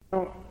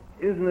Now,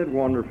 isn't it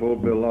wonderful,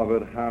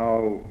 beloved,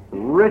 how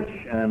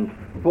rich and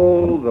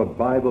full the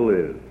Bible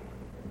is?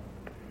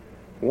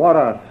 What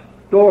a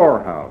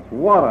storehouse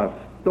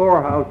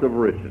of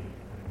riches.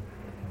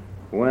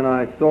 When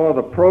I saw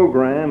the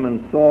program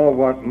and saw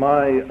what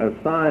my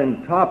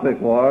assigned topic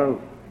was,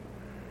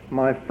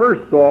 my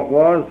first thought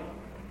was,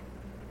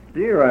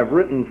 dear, I've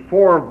written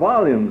 4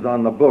 volumes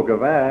on the book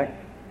of Acts,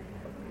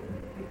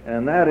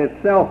 and that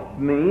itself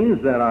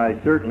means that I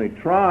certainly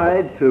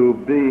tried to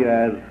be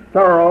as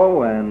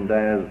thorough and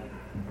as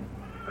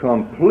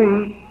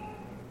complete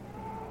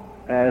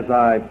as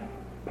I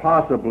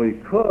possibly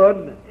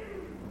could,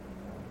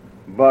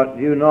 but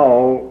you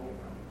know,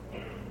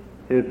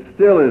 it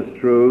still is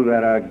true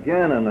that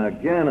again and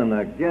again and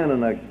again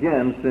and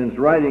again, since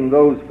writing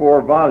those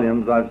 4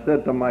 volumes, I've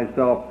said to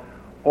myself,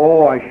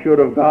 oh, I should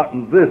have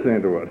gotten this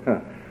into it,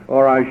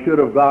 or I should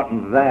have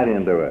gotten that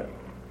into it.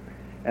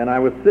 And I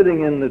was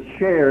sitting in the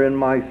chair in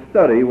my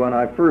study when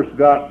I first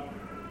got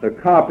the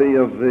copy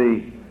of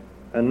the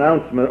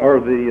announcement, or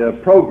the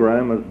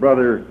program, as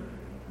Brother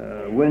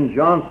Wynne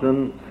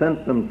Johnson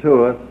sent them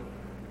to us.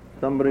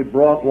 Somebody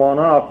brought one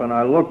up, and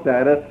I looked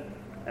at it,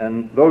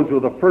 and those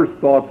were the first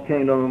thoughts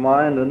came to my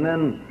mind, and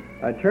then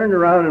I turned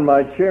around in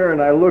my chair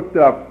and I looked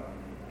up,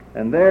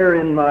 and there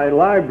in my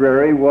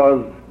library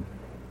was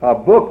a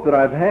book that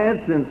I've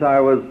had since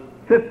I was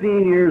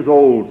 15 years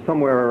old,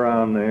 somewhere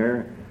around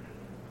there,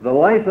 The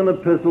Life and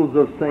Epistles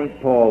of St.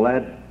 Paul,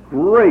 that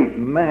great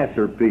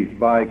masterpiece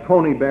by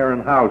Coney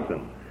Barron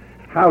Howson.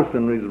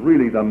 Howson is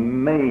really the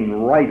main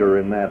writer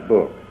in that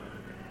book.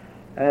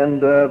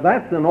 And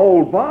that's an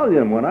old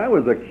volume. When I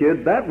was a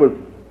kid, that was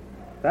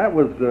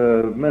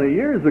many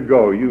years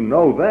ago, you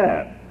know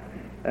that.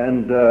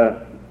 And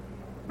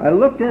I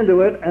looked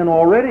into it, and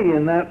already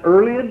in that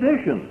early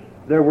edition,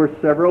 there were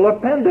several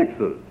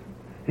appendixes.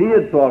 He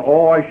had thought,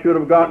 oh, I should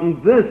have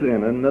gotten this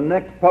in the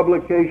next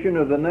publication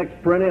or the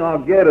next printing, I'll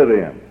get it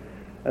in.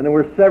 And there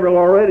were several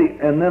already.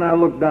 And then I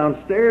looked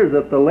downstairs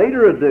at the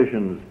later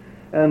editions,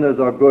 and there's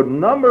a good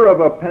number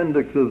of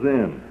appendixes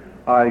in.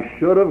 I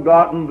should have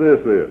gotten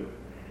this in.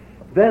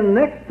 Then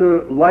next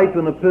to Life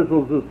and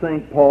Epistles of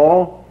St.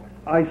 Paul,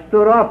 I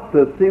stood up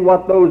to see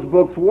what those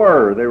books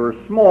were. They were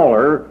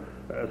smaller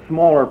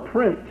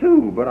print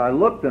too, but I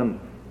looked and,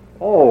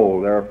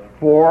 oh, there are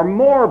 4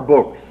 more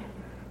books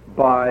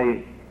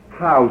by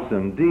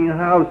Howson, Dean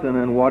Howson,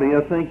 and what do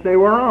you think they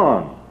were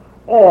on?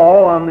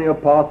 All on the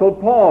Apostle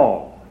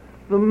Paul,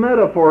 the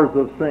metaphors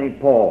of St.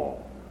 Paul,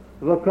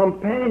 the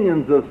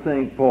companions of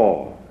St.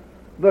 Paul,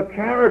 the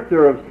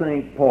character of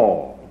St.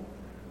 Paul,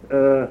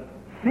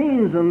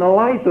 scenes in the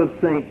life of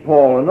St.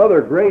 Paul,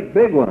 another great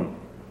big one.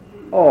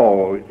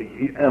 Oh,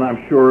 and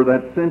I'm sure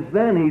that since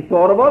then he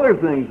thought of other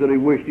things that he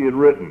wished he had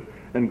written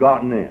and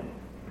gotten in.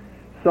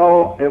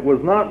 So it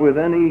was not with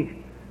any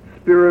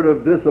spirit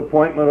of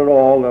disappointment at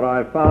all that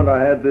I found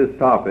I had this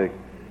topic,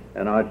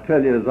 and I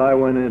tell you, as I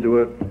went into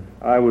it,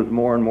 I was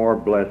more and more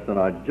blessed, and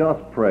I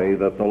just pray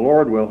that the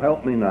Lord will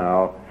help me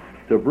now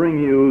to bring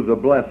you the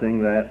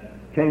blessing that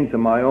came to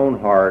my own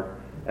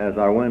heart as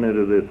I went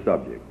into this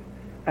subject.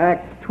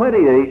 Acts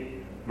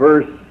 28,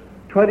 verse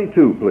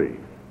 22, please.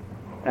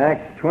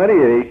 Acts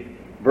 28,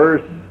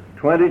 verse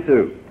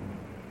 22.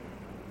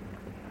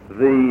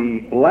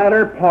 The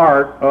latter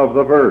part of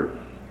the verse.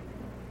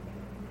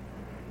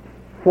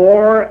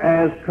 For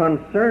as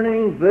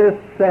concerning this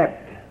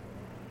sect,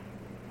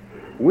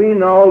 we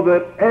know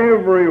that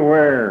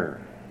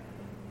everywhere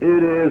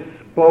it is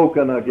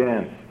spoken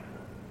against.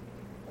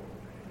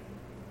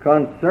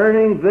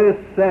 Concerning this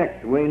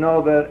sect, we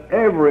know that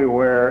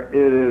everywhere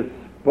it is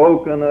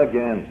spoken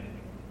against.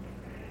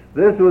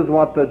 This was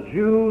what the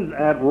Jews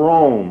at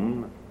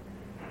Rome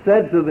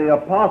said to the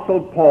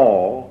Apostle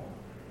Paul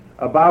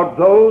about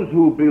those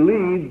who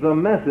believed the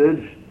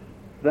message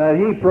that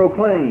he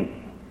proclaimed.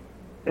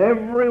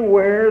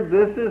 Everywhere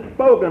this is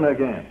spoken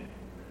against.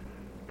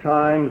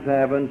 Times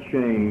haven't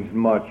changed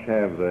much,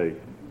 have they?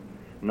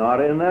 Not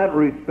in that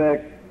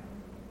respect.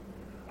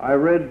 I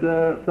read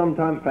some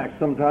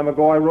time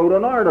ago I wrote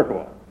an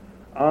article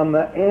on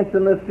the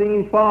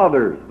Ante-Nicene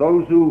Fathers,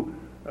 those who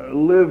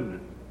lived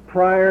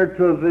prior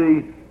to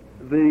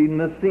the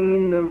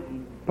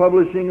Nicene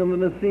publishing of the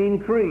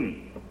Nicene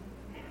Creed.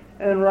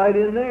 And right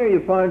in there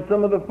you find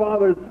some of the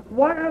fathers.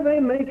 Why are they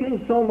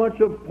making so much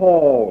of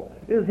Paul?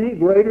 Is he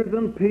greater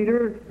than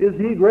Peter? Is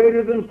he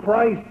greater than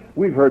Christ?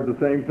 We've heard the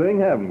same thing,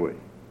 haven't we?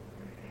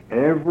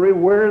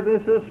 Everywhere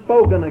this is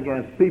spoken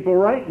against, people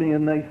write me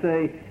and they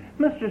say,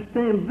 Mr.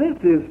 Stam, this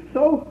is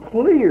so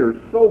clear,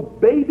 so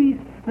baby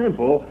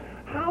simple.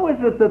 How is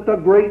it that the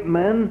great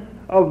men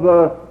of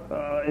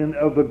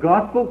the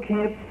gospel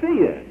can't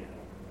see it?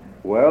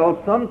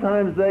 Well,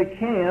 sometimes they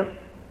can't,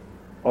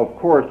 of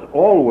course,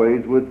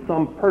 always with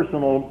some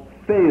personal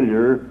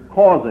failure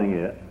causing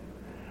it.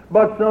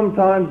 But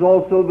sometimes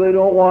also they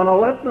don't want to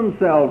let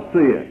themselves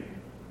see it.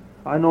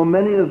 I know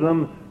many of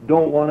them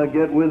don't want to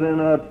get within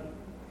a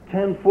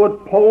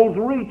 10-foot pole's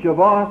reach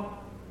of us.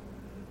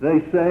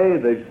 They've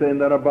said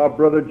that about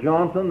Brother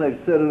Johnson,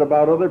 they've said it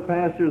about other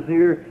pastors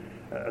here.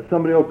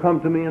 Somebody will come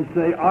to me and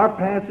say, our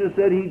pastor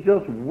said he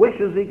just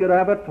wishes he could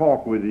have a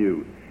talk with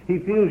you. He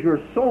feels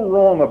you're so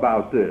wrong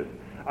about this.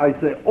 I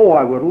say, oh,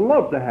 I would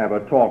love to have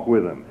a talk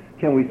with him.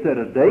 Can we set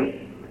a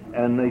date?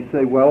 And they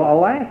say, well,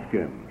 I'll ask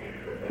him.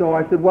 So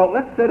I said, well,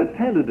 let's set a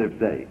tentative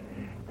date.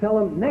 Tell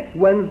him next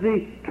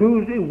Wednesday,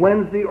 Tuesday,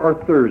 Wednesday,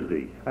 or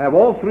Thursday. I have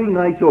all 3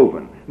 nights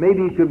open.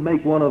 Maybe he could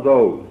make one of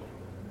those.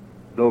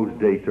 Those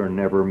dates are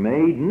never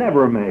made,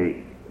 never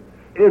made.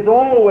 It's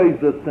always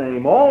the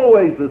same,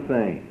 always the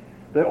same.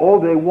 They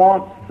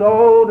want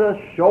so to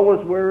show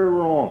us where we're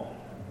wrong.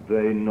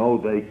 They know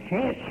they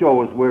can't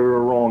show us where we're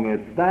wrong.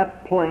 It's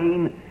that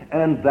plain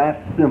and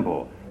that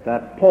simple.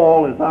 That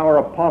Paul is our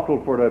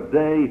apostle for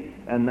today,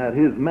 and that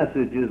his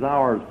message is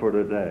ours for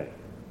today.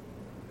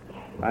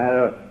 I had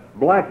a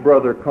black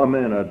brother come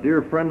in, a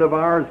dear friend of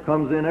ours,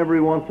 comes in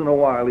every once in a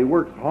while. He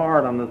works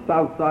hard on the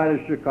south side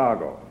of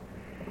Chicago.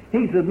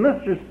 He said,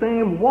 Mr.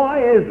 Stam, why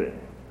is it?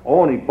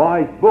 Oh, and he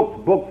buys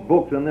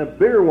books, and they're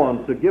beer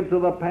ones to give to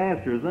the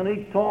pastors, and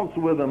he talks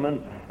with them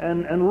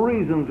and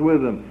reasons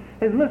with them.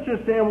 He says,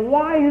 Mr. Stam,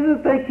 why is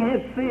it they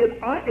can't see it?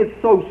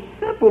 It's so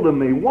simple to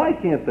me. Why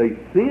can't they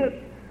see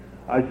it?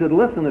 I said,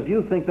 listen, if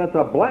you think that's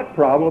a black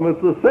problem,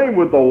 it's the same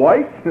with the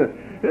whites.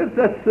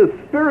 That's a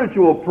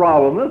spiritual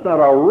problem. That's not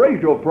a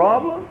racial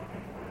problem.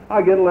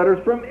 I get letters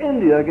from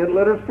India. I get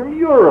letters from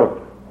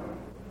Europe.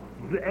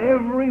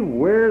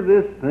 Everywhere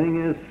this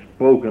thing is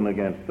spoken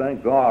against,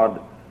 thank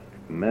God,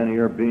 many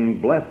are being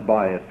blessed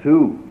by it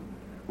too.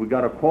 We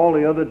got a call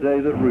the other day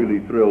that really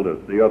thrilled us.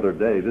 The other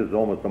day, this is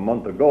almost a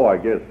month ago, I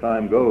guess,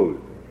 time goes.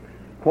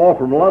 Call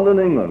from London,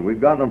 England.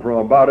 We've gotten them from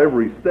about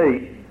every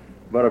state,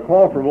 but a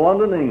call from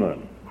London,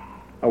 England.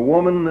 A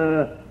woman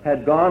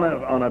had gone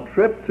on a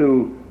trip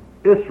to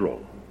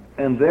Israel,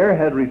 and there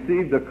had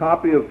received a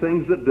copy of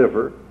Things That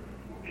Differ.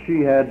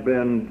 She had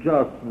been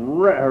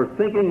her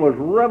thinking was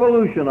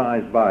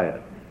revolutionized by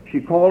it. She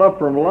called up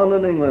from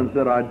London, England, and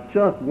said, I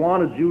just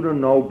wanted you to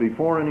know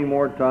before any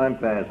more time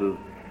passes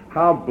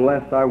how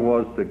blessed I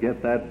was to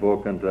get that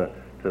book and to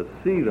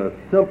see the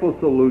simple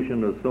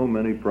solution to so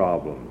many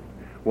problems.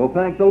 Well,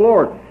 thank the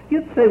Lord.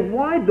 You'd say,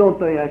 why don't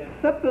they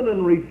accept it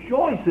and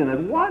rejoice in it?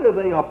 Why do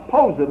they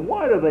oppose it?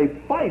 Why do they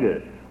fight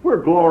it?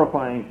 We're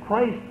glorifying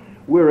Christ.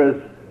 We're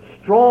as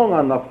strong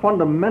on the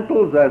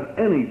fundamentals as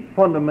any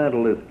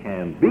fundamentalist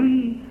can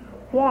be.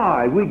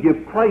 Why? We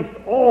give Christ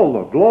all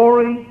the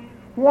glory.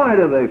 Why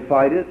do they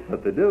fight it?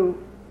 But they do.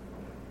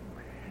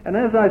 And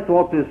as I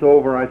thought this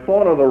over, I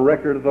thought of the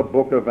record of the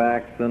book of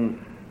Acts and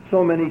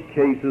so many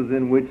cases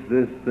in which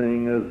this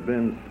thing has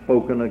been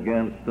spoken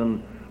against,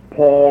 and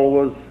Paul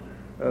was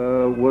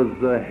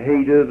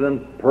hated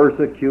and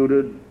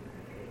persecuted.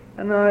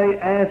 And I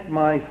asked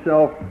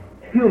myself,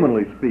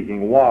 humanly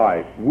speaking,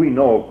 why? We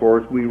know, of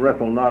course, we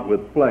wrestle not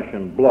with flesh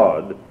and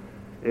blood.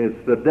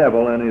 It's the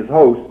devil and his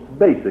hosts,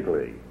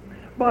 basically.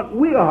 But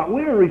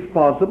we're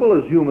responsible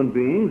as human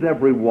beings,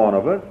 every one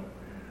of us.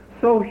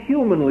 So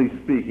humanly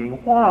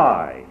speaking,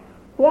 why?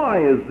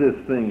 Why is this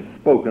thing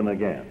spoken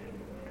against?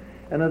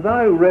 And as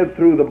I read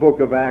through the book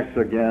of Acts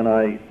again,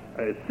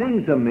 it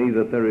seemed to me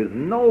that there is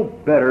no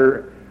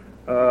better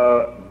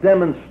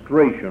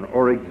demonstration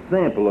or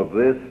example of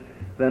this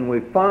than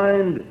we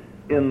find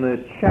in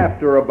the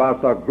chapter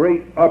about the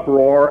great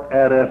uproar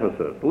at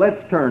Ephesus.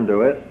 Let's turn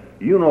to it.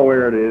 You know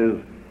where it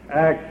is.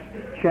 Acts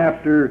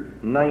chapter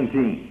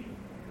 19.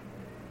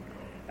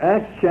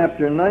 Acts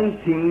chapter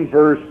 19,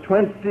 verse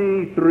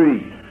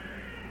 23.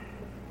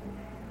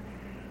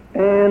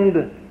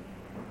 And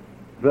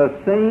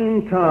the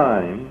same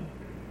time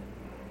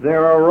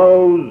there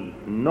arose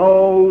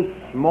no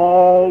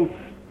small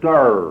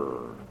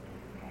stir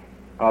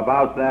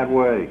about that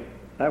way.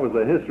 That was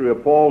the history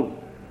of Paul's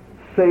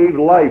saved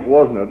life,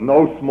 wasn't it?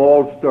 No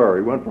small stir.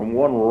 He went from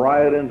one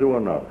riot into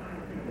another.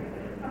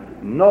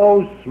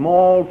 No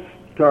small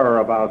stir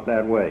about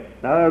that way.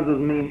 Now that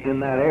doesn't mean in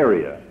that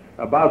area.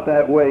 About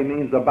that way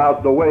means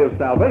about the way of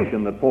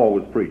salvation that Paul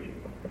was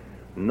preaching.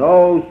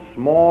 No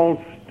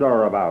small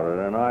stir about it.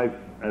 And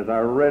as I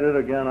read it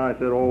again, I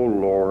said, oh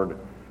Lord,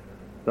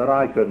 that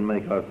I could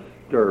make a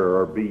stir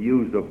or be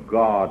used of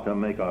God to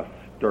make a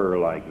stir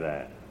like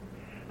that.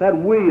 That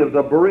we of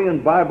the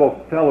Berean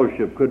Bible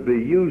Fellowship could be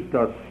used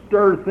to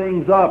stir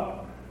things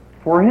up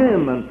for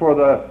Him and for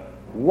the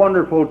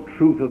wonderful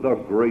truth of the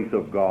grace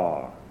of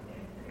God.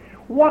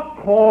 What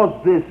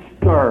caused this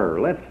stir?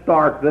 Let's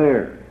start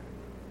there.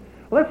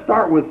 Let's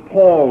start with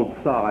Paul's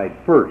side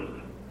first,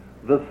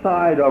 the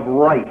side of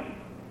right.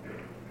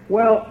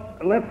 Well,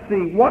 let's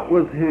see, what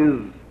was his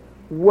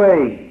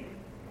way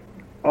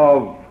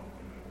of,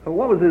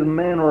 what was his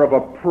manner of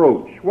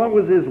approach? What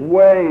was his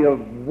way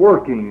of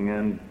working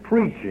and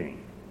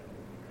preaching?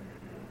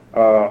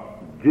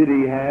 Did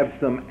he have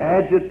some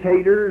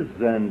agitators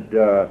and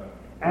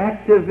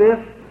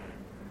activists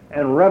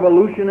and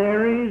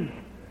revolutionaries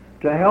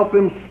to help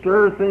him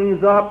stir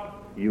things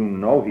up? You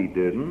know he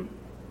didn't.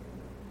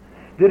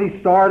 Did he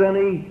start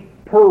any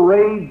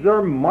parades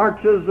or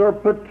marches or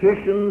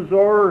petitions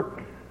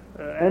or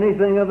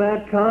anything of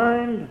that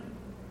kind?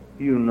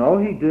 You know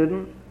he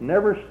didn't.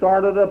 Never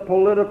started a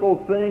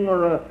political thing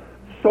or a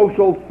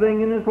social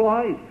thing in his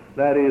life.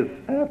 That is,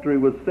 after he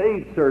was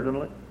saved,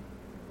 certainly.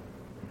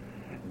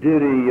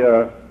 Did he,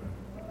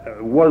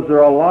 was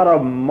there a lot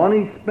of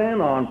money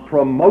spent on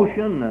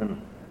promotion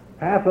and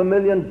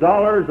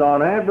 $500,000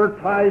 on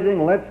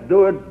advertising? Let's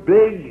do it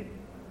big.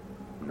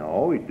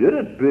 No, he did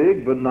it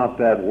big, but not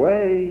that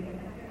way.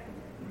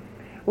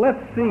 Let's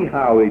see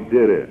how he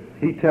did it.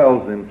 He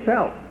tells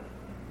himself.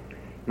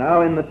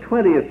 Now in the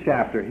 20th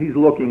chapter, he's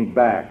looking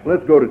back.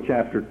 Let's go to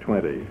chapter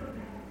 20.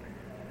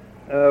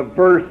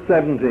 Verse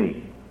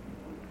 17.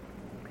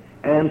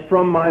 And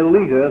from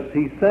Miletus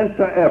he sent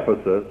to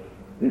Ephesus.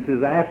 This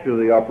is after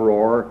the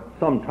uproar,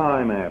 some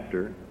time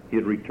after he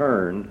had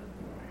returned.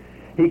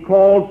 He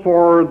called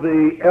for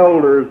the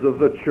elders of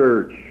the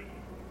church.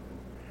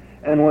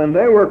 And when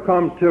they were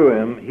come to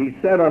him, he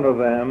said unto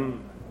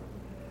them,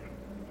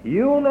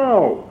 you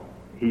know,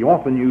 he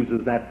often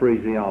uses that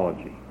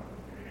phraseology.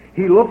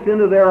 He looks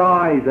into their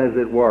eyes, as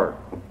it were.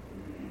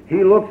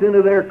 He looks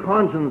into their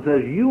conscience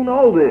and says, you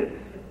know this.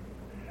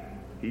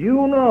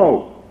 You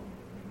know,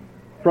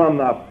 from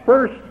the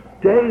first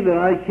day that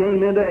I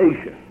came into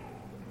Asia,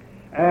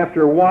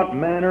 after what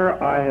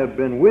manner I have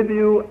been with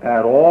you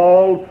at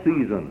all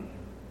seasons,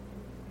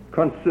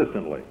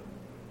 consistently,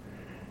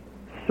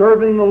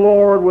 serving the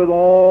Lord with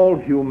all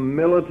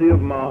humility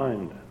of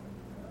mind,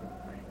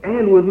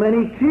 and with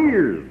many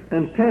tears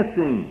and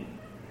testings,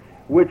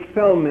 which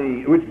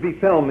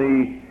befell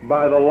me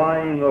by the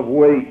lying of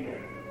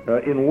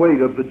in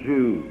wait of the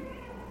Jews,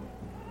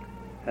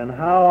 and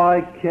how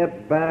I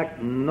kept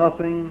back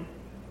nothing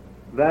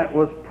that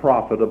was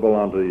profitable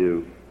unto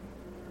you,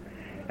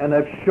 and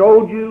have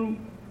showed you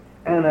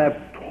and have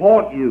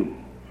taught you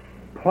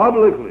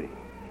publicly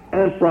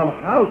and from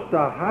house to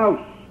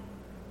house,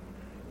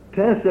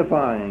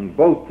 testifying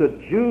both to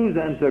Jews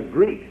and to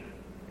Greeks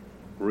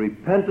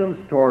repentance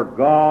toward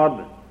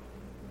God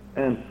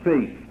and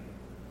faith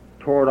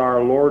toward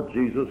our Lord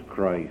Jesus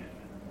Christ.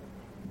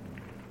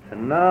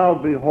 And now,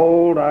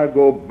 behold, I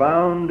go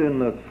bound in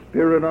the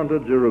Spirit unto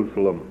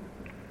Jerusalem,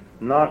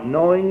 not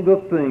knowing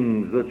the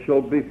things that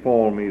shall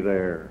befall me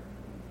there,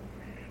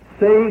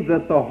 save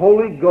that the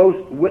Holy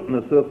Ghost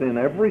witnesseth in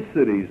every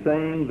city,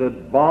 saying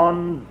that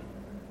bonds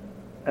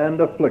and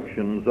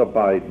afflictions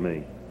abide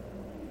me.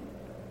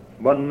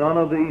 But none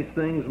of these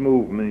things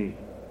move me,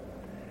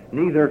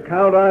 neither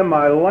count I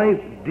my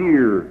life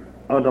dear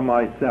unto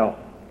myself,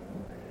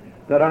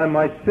 that I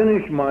might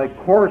finish my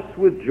course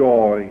with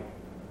joy,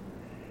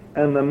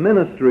 and the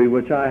ministry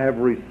which I have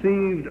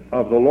received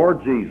of the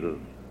Lord Jesus,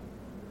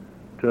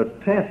 to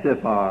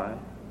testify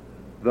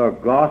the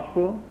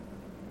gospel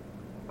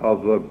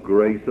of the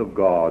grace of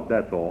God.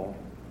 That's all.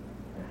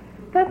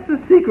 That's the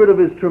secret of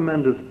his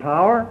tremendous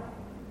power.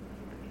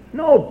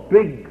 No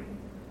big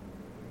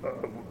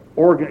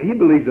he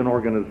believed in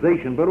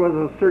organization, but it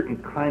was a certain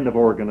kind of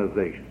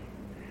organization.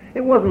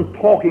 It wasn't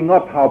talking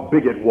up how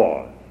big it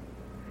was.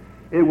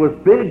 It was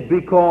big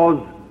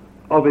because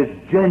of its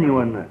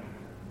genuineness.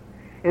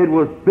 It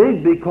was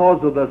big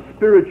because of the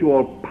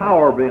spiritual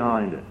power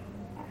behind it.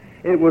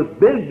 It was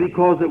big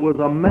because it was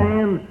a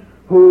man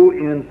who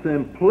in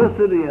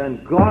simplicity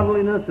and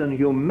godliness and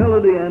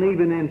humility and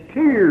even in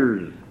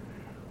tears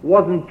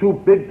wasn't too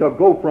big to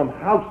go from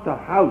house to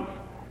house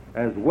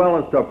as well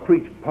as to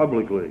preach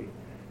publicly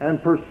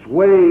and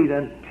persuade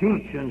and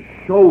teach and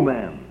show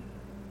men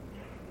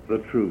the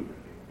truth.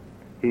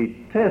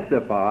 He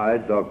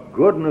testified the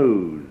good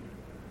news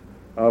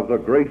of the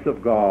grace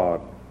of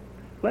God.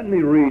 Let me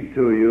read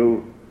to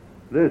you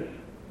this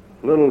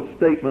little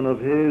statement of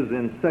his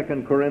in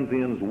 2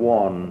 Corinthians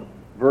 1,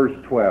 verse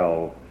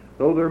 12.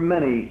 Though there are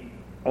many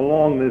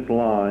along this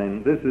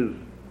line, this is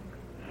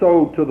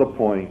so to the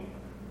point.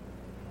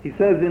 He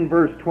says in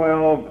verse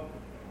 12,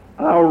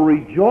 our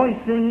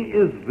rejoicing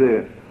is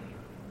this,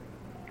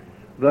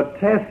 the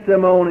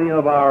testimony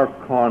of our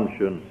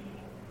conscience,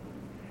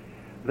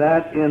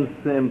 that in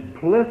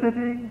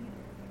simplicity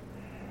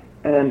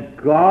and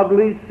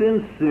godly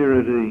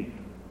sincerity,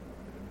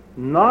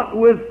 not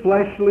with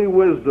fleshly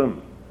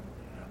wisdom,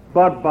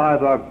 but by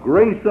the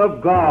grace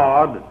of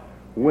God,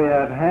 we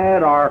have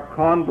had our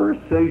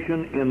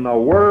conversation in the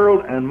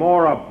world and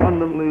more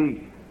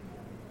abundantly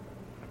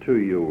to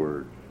your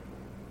word.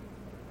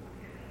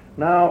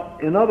 Now,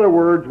 in other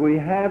words, we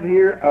have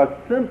here a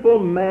simple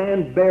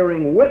man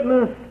bearing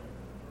witness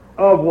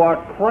of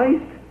what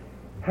Christ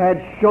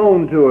had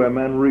shown to him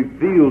and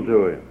revealed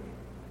to him.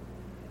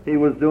 He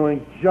was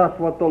doing just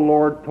what the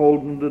Lord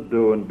told him to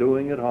do and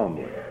doing it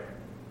humbly.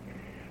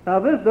 Now,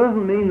 this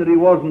doesn't mean that he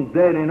wasn't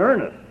dead in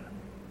earnest.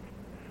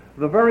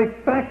 The very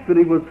fact that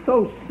he was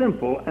so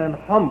simple and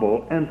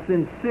humble and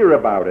sincere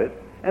about it,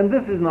 and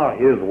this is not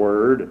his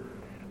word,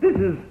 this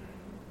is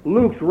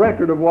Luke's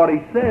record of what he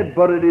said,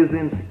 but it is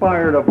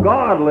inspired of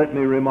God, let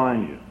me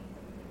remind you.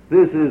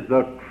 This is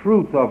the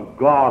truth of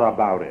God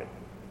about it.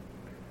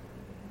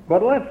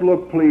 But let's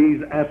look,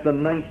 please, at the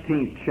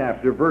 19th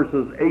chapter,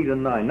 verses 8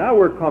 and 9. Now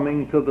we're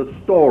coming to the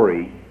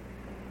story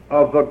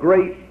of the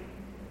great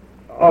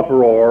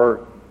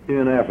uproar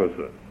in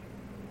Ephesus.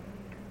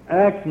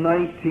 Acts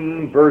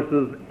 19,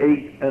 verses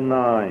 8 and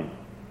 9.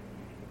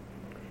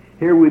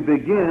 Here we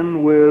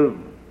begin with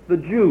the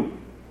Jews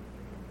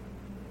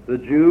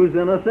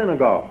in a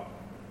synagogue.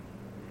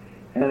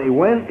 And he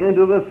went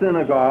into the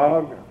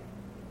synagogue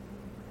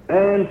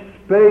and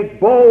spake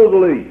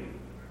boldly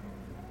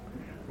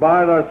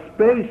by the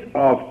space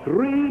of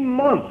 3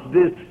 months,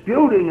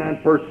 disputing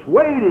and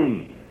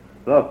persuading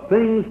the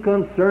things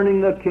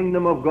concerning the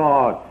kingdom of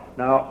God.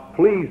 Now,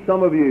 please,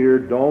 some of you here,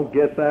 don't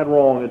get that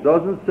wrong. It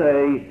doesn't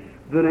say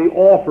that he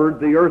offered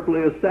the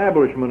earthly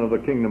establishment of the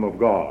kingdom of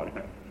God.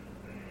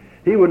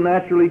 He would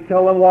naturally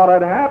tell them what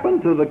had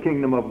happened to the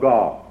kingdom of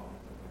God.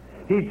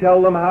 He'd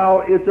tell them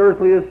how its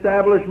earthly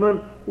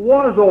establishment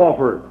was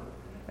offered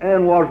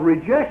and was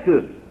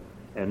rejected.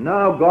 And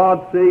now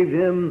God saved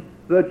him,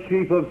 the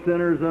chief of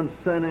sinners, and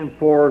sent him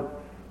forth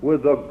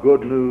with the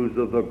good news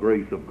of the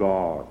grace of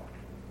God.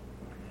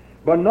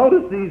 But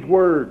notice these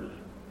words: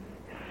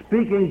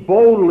 speaking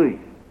boldly,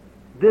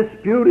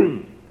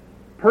 disputing,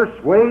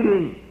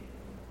 persuading.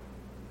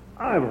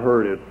 I've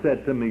heard it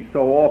said to me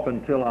so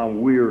often till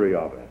I'm weary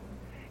of it.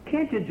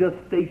 Can't you just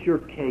state your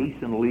case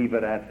and leave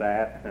it at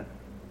that?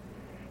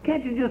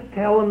 Can't you just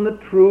tell them the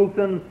truth,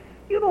 and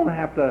you don't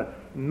have to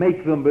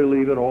make them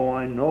believe it? Oh,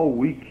 I know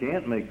we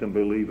can't make them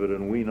believe it,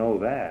 and we know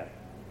that.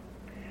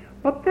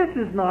 But this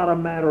is not a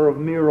matter of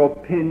mere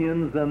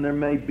opinions, and there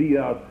may be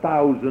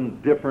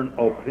 1,000 different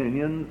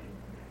opinions.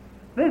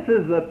 This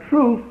is the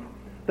truth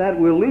that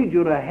will lead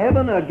you to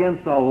heaven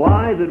against a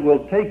lie that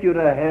will take you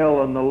to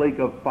hell and the lake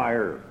of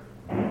fire.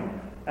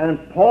 And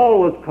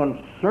Paul was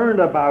concerned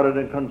about it,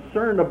 and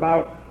concerned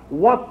about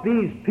what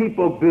these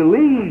people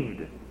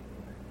believed.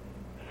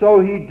 So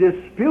he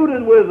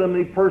disputed with them,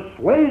 he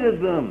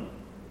persuaded them.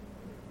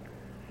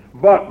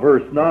 But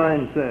verse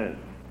 9 says,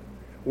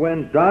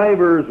 when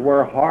divers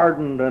were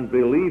hardened and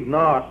believed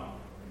not,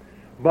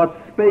 but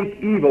spake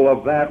evil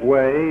of that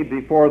way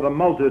before the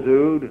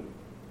multitude,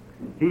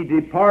 he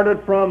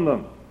departed from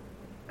them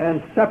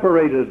and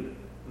separated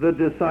the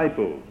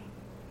disciples,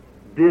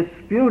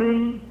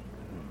 disputing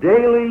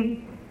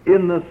daily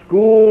in the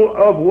school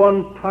of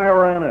one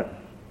Tyrannus.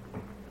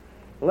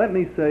 Let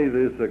me say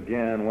this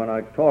again when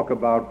I talk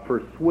about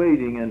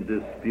persuading and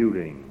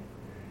disputing.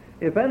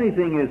 If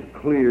anything is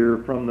clear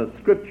from the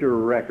scripture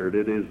record,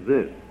 it is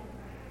this: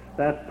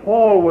 that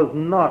Paul was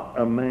not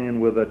a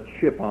man with a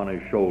chip on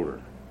his shoulder.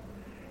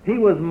 He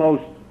was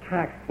most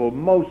tactful,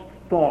 most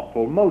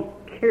thoughtful, most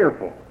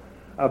careful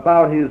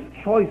about his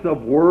choice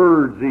of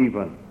words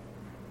even.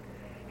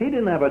 He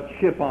didn't have a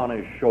chip on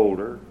his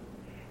shoulder.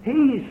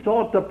 He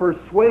sought to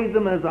persuade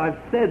them, as I've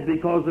said,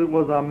 because it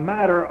was a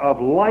matter of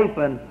life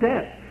and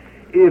death.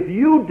 If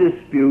you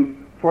dispute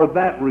for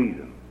that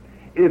reason,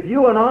 if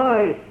you and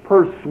I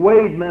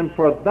persuade men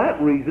for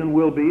that reason,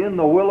 we'll be in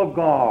the will of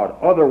God.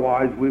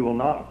 Otherwise, we will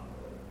not.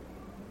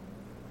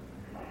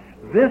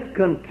 This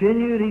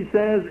continued,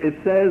 it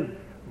says,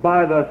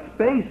 by the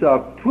space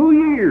of 2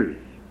 years.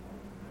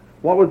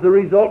 What was the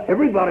result?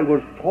 Everybody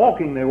was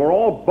talking. They were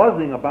all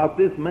buzzing about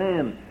this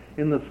man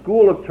in the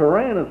school of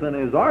Tyrannus and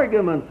his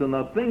arguments and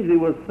the things he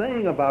was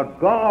saying about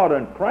God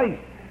and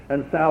Christ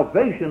and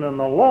salvation and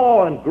the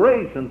law and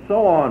grace and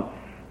so on,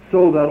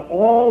 so that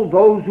all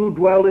those who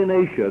dwelled in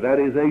Asia, that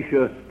is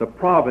Asia, the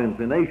province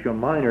in Asia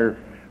Minor,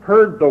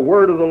 heard the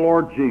word of the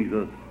Lord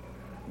Jesus,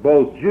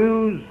 both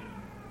Jews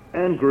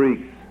and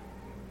Greeks.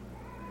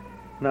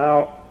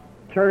 Now,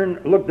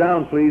 look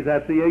down, please,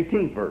 at the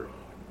 18th verse.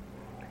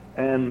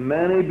 And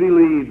many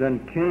believed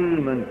and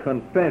came and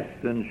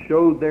confessed and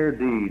showed their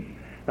deeds.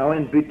 Now,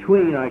 in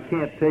between, I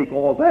can't take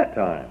all that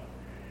time,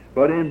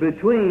 but in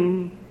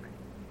between,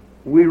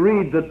 we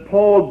read that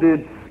Paul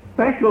did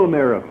special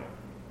miracles,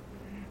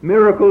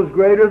 miracles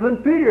greater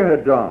than Peter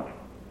had done.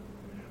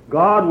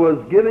 God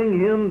was giving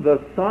him the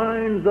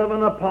signs of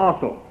an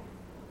apostle.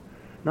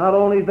 Not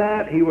only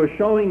that, he was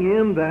showing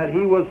them that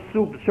he was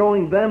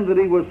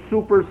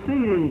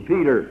superseding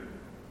Peter.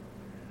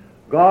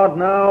 God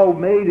now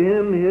made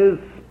him his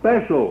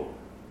special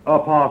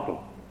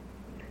apostle.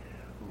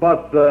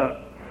 But the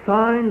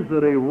signs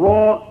that he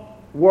wrought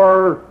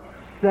were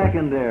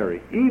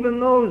secondary. Even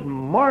those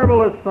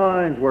marvelous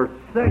signs were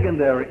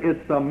secondary.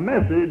 It's the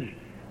message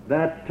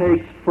that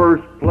takes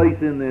first place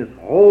in this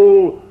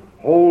whole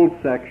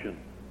section.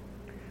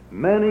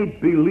 Many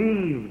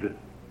believed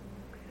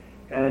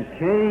and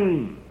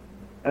came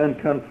and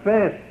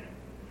confessed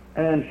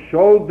and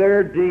showed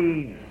their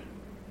deeds.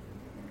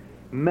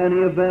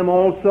 Many of them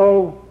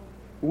also,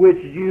 which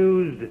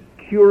used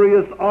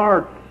curious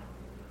arts,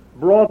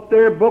 brought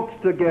their books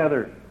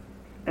together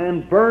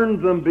and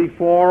burned them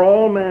before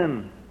all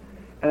men,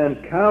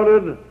 and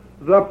counted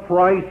the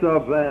price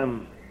of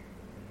them,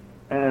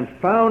 and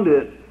found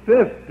it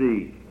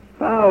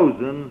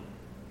 50,000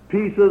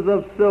 pieces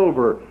of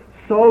silver.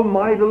 So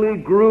mightily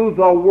grew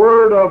the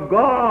word of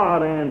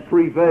God and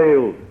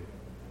prevailed.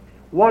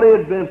 What he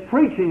had been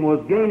preaching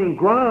was gaining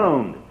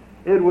ground.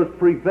 It was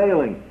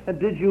prevailing. And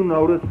did you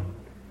notice?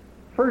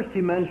 First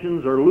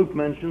Luke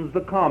mentions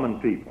the common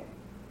people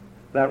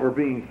that were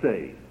being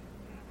saved.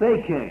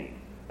 They came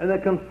and they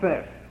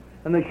confessed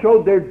and they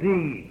showed their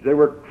deeds. They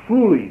were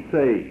truly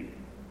saved.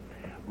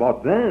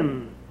 But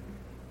then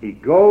he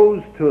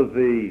goes to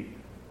the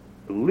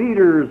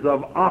leaders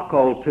of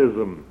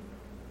occultism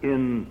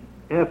in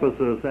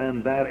Ephesus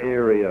and that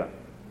area.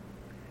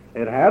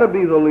 It had to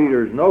be the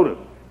leaders, notice,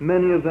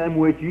 many of them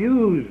which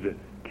used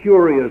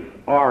curious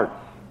arts.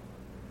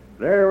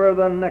 There were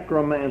the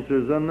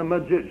necromancers and the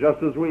magicians,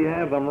 just as we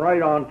have them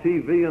right on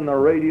TV and the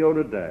radio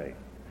today.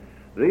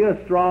 The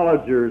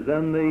astrologers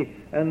and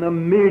the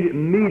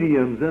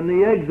mediums and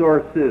the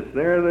exorcists,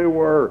 there they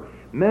were.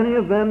 Many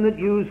of them that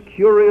used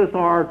curious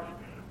arts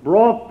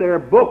brought their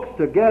books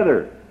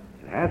together.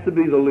 It has to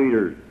be the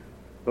leaders,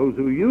 those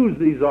who used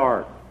these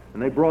arts,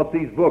 and they brought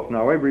these books.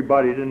 Now,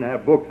 everybody didn't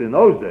have books in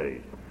those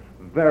days.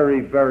 Very,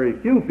 very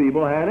few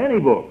people had any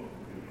books.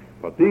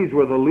 But these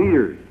were the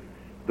leaders,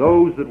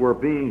 those that were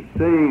being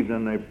saved,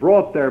 and they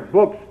brought their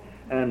books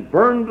and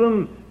burned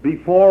them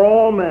before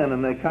all men,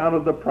 and they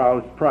counted the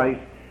price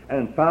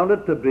and found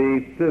it to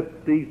be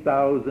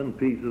 50,000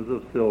 pieces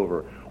of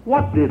silver.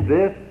 What did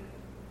this?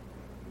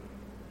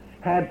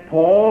 Had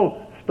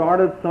Paul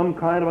started some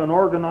kind of an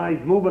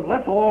organized movement?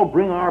 Let's all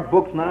bring our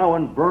books now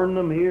and burn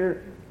them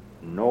here.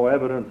 No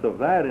evidence of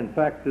that. In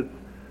fact, it's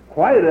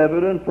quite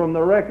evident from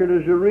the record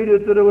as you read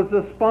it that it was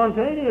a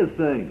spontaneous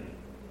thing.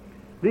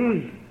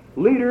 These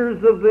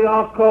leaders of the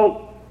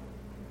occult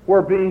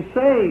were being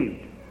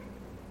saved,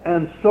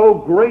 and so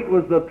great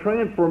was the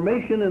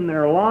transformation in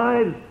their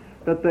lives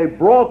that they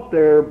brought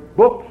their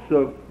books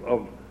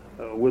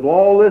with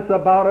all this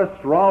about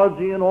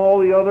astrology and all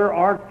the other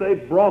arts, they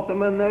brought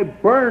them and they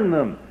burned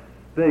them.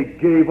 They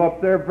gave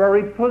up their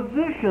very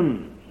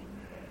positions.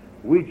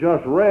 We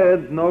just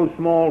read, no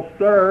small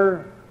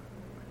stir.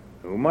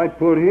 We might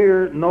put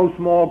here, no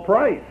small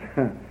price.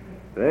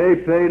 They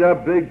paid a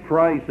big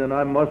price, and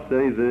I must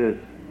say this.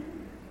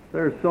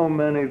 There's so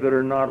many that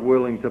are not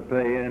willing to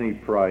pay any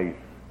price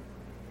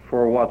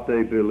for what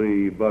they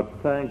believe, but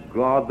thank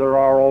God there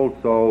are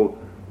also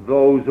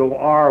those who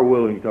are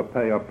willing to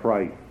pay a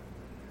price,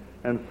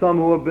 and some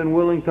who have been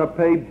willing to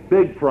pay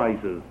big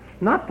prices,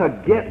 not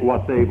to get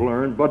what they've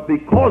learned, but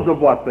because of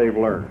what they've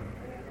learned.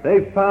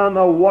 They've found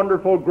the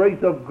wonderful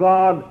grace of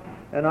God,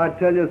 and I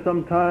tell you,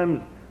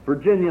 sometimes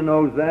Virginia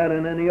knows that,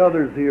 and any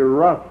others here,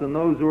 Russ, and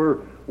those who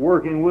are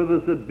working with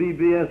us at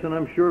BBS, and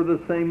I'm sure the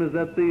same is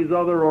at these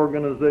other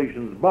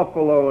organizations,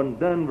 Buffalo and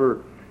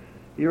Denver.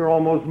 You're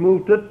almost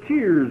moved to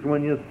tears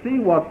when you see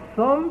what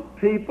some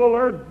people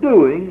are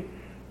doing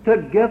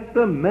to get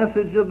the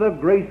message of the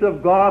grace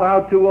of God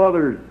out to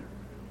others.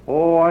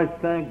 Oh, I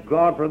thank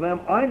God for them.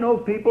 I know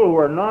people who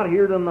are not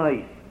here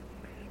tonight.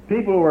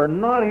 People who are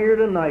not here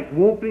tonight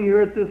won't be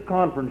here at this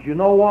conference. You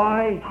know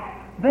why?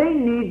 They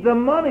need the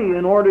money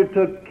in order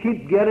to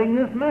keep getting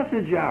this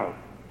message out.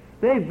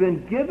 They've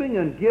been giving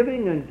and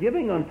giving and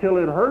giving until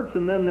it hurts,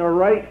 and then they're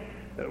right,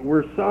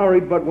 we're sorry,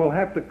 but we'll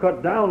have to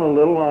cut down a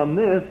little on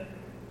this.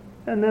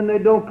 And then they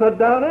don't cut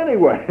down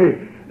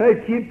anyway.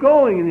 They keep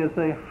going, and you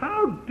say,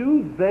 how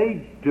do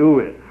they do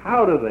it?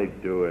 How do they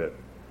do it?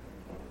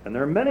 And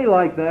there are many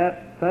like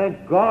that.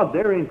 Thank God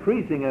they're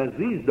increasing as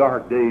these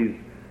dark days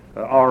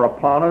are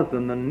upon us,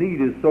 and the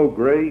need is so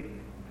great.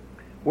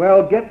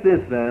 Well, get this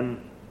then.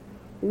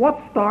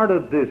 What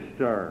started this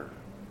stir?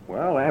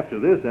 Well, after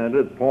this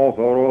ended, Paul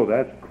thought, oh,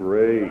 that's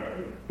great.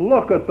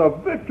 Look at the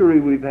victory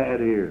we've had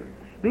here.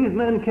 These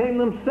men came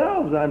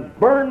themselves and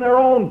burned their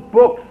own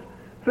books,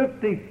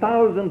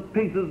 50,000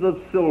 pieces of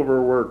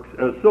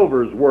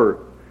silver's worth.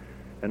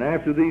 And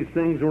after these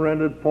things were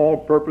ended, Paul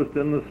purposed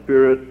in the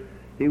Spirit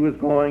he was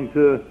going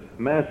to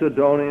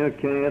Macedonia,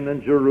 Achaia,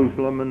 and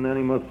Jerusalem, and then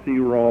he must see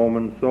Rome,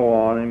 and so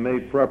on. He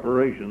made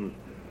preparations.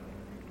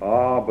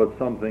 But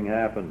something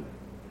happened.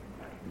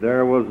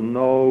 There was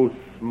no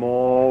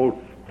small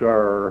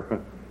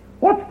stir.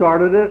 What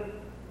started it?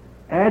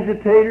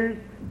 Agitators?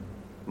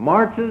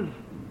 Marches?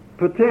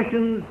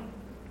 Petitions?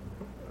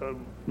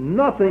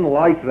 Nothing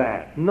like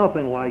that.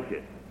 Nothing like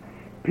it.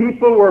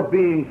 People were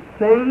being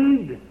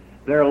saved.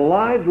 Their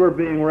lives were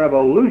being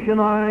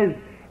revolutionized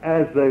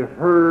as they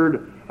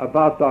heard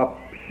about the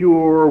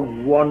pure,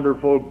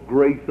 wonderful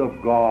grace of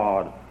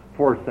God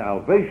for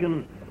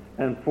salvation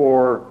and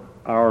for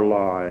our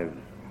lives.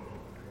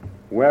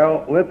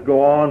 Well, let's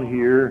go on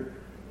here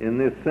in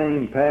this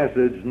same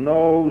passage.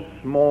 No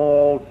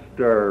small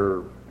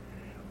stir.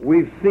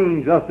 We've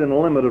seen just in a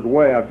limited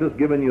way, I've just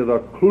given you the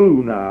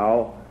clue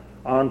now.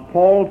 On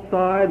Paul's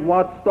side,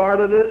 what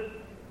started it?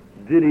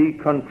 Did he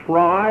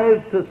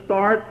contrive to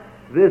start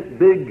this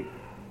big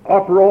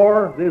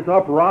uproar, this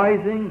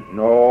uprising?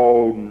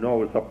 No,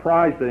 it's a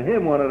surprise to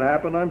him when it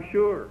happened, I'm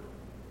sure.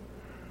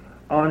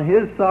 On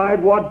his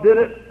side, what did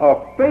it?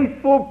 A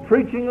faithful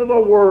preaching of the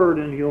Word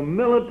in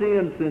humility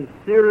and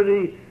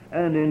sincerity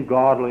and in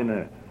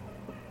godliness.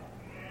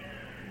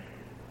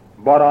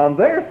 But on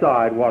their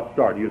side, what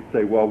started? You'd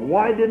say, well,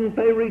 why didn't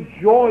they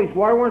rejoice?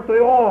 Why weren't they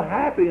all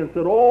happy and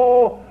said,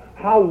 oh,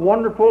 how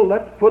wonderful,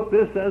 let's put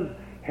this as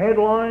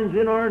headlines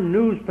in our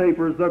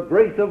newspapers, the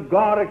grace of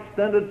God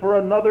extended for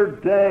another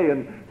day,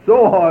 and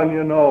so on,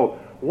 you know.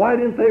 Why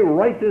didn't they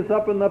write this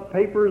up in the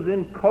papers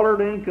in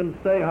colored ink and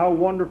say how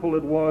wonderful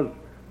it was?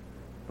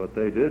 But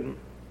they didn't.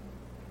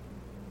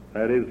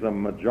 That is, the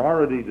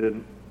majority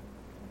didn't.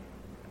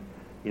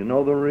 You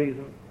know the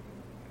reason?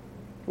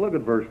 Look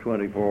at verse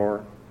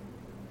 24.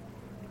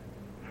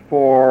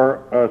 For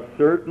a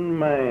certain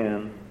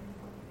man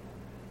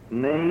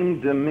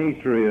named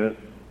Demetrius,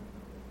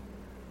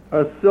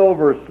 a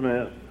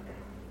silversmith,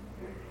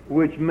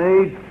 which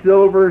made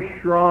silver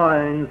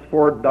shrines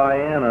for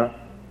Diana,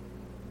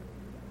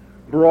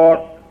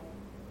 brought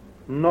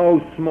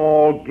no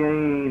small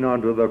gain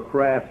unto the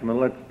craftsmen.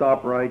 Let's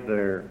stop right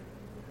there.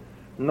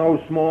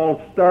 No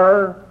small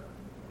stir,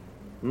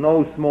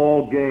 no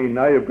small gain.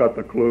 Now you've got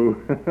the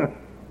clue.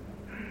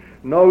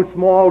 No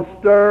small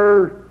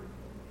stir,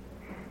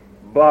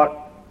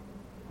 but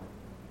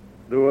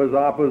there was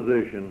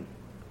opposition.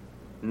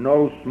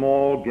 No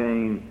small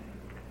gain.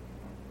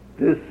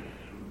 This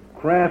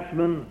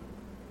craftsman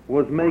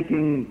was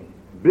making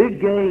big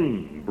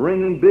gain,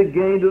 bringing big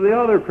gain to the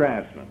other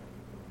craftsmen,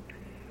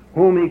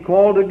 whom he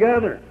called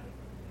together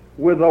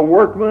with a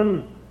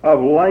workman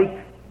of like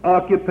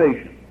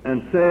occupation,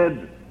 and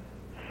said,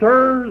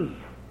 Sirs,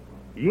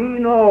 ye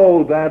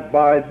know that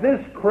by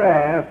this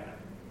craft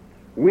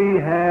we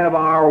have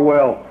our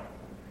wealth.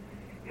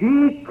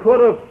 He could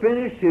have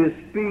finished his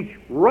speech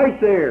right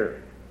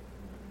there,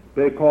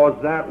 because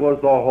that was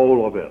the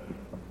whole of it.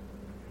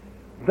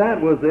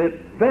 That was it.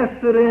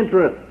 Vested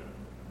interest.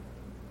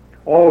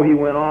 Oh, he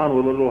went on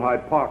with a little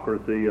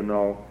hypocrisy, you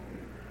know.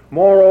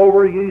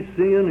 Moreover, ye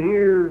see and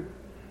hear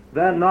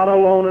that not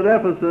alone at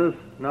Ephesus.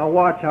 Now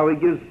watch how he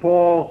gives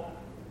Paul,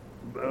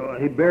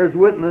 he bears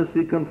witness,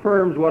 he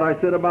confirms what I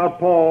said about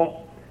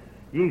Paul.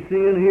 Ye see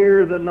and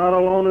hear that not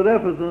alone at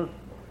Ephesus,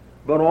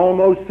 but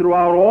almost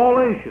throughout all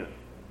Asia,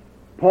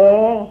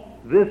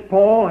 this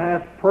Paul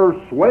hath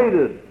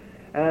persuaded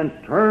and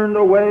turned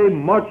away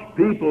much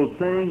people,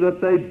 saying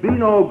that they be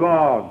no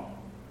gods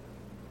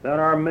that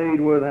are made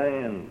with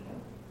hands.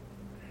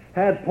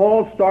 Had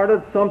Paul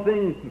started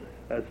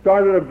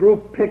a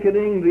group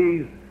picketing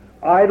these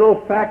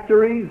idol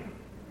factories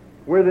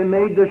where they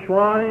made the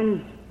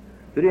shrines?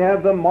 Did he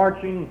have them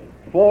marching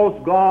false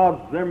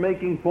gods? They're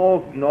making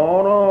false...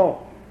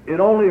 No. It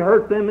only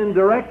hurt them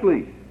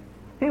indirectly.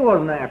 He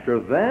wasn't after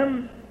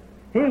them.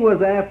 He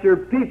was after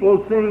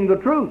people seeing the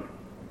truth.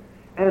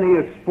 And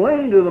he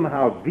explained to them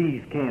how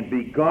these can't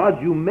be gods.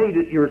 You made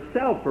it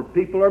yourself, for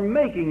people are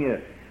making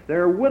it.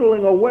 They're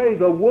whittling away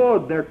the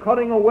wood. They're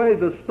cutting away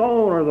the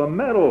stone or the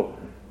metal.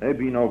 They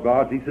be no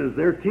gods. He says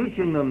they're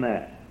teaching them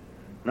that.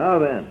 Now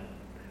then,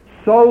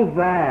 so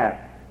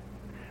that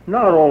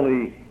not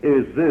only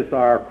is this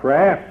our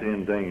craft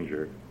in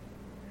danger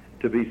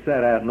to be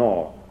set at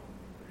naught,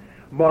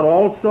 but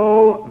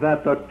also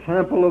that the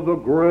temple of the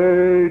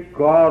great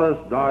goddess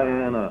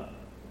Diana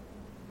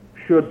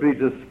should be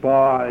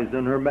despised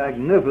and her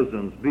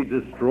magnificence be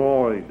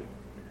destroyed,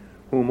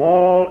 whom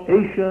all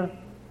Asia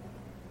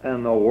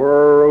and the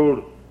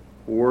world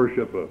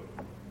worshipeth.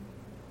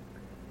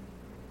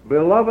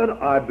 Beloved,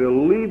 I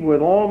believe with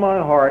all my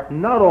heart,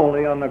 not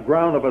only on the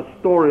ground of a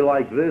story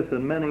like this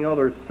and many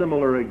other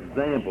similar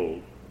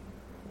examples,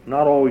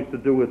 not always to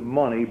do with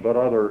money but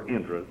other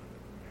interests,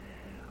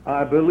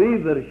 I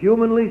believe that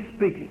humanly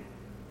speaking,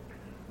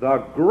 the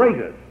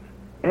greatest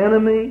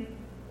enemy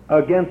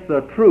against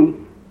the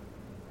truth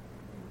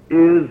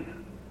is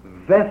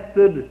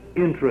vested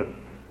interests.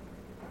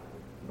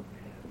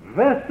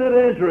 Vested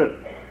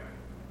interests.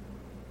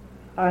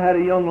 I had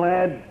a young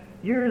lad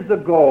years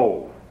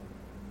ago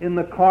in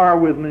the car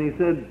with me, and he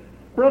said,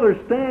 Brother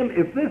Stam,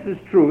 if this is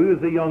true, he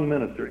was a young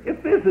minister,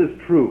 if this is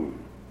true,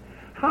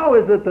 how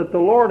is it that the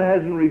Lord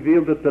hasn't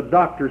revealed it to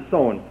Dr.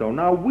 So-and-so?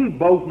 Now, we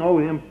both know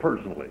him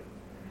personally.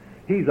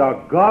 He's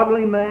a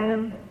godly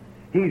man,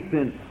 he's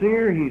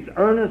sincere, he's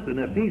earnest, and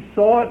if he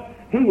saw it,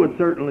 he would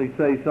certainly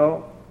say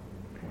so.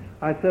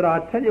 I said,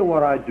 I'll tell you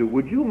what I'd do.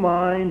 Would you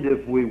mind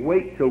if we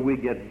wait till we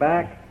get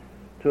back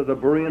to the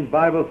Berean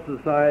Bible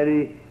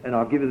Society, and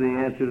I'll give you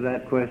the answer to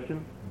that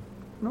question?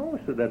 No,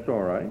 I said, that's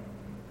all right.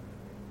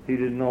 He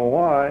didn't know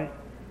why.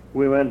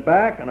 We went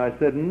back, and I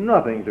said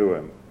nothing to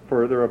him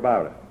further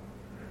about it.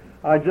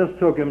 I just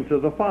took him to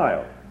the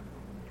file.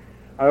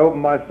 I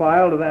opened my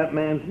file to that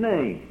man's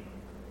name.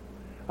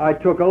 I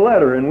took a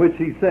letter in which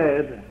he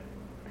said,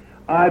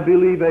 I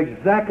believe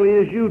exactly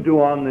as you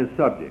do on this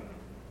subject,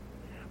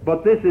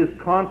 but this is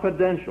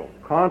confidential.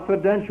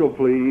 Confidential,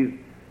 please.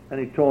 And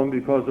he told me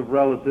because of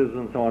relatives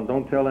and so on,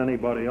 don't tell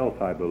anybody else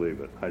I believe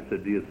it. I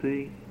said, do you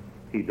see?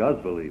 He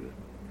does believe it.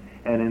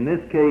 And in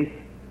this case,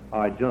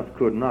 I just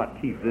could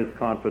not keep this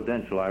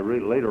confidential. I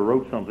later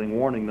wrote something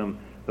warning them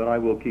that I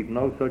will keep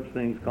no such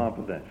things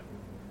confidential.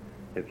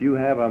 If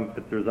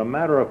there's a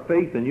matter of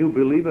faith and you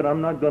believe it,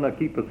 I'm not going to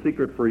keep a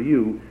secret for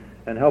you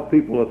and help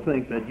people to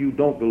think that you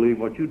don't believe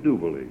what you do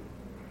believe.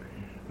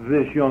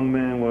 This young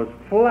man was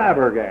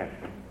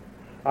flabbergasted.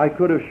 I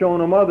could have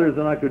shown him others,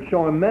 and I could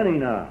show him many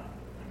now.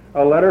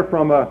 A letter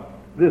from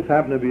this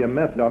happened to be a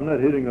Methodist. I'm not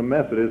hitting the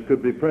Methodist.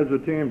 Could be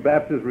Presbyterian,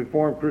 Baptist,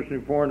 Reformed, Christian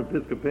Reformed,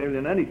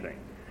 Episcopalian, anything.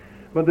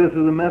 But this is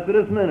the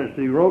Methodist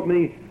minister. He wrote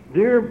me,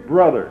 "Dear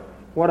brother,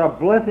 what a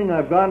blessing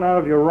I've gotten out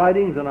of your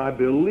writings, and I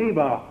believe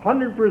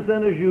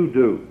 100% as you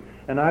do.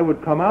 And I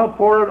would come out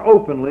for it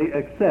openly,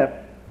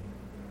 except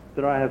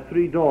that I have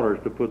 3 daughters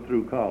to put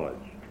through college."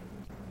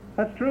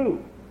 That's true.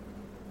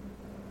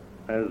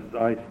 As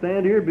I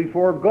stand here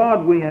before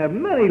God, we have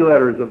many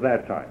letters of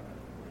that type.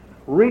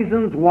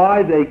 Reasons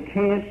why they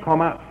can't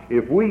come out.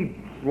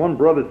 One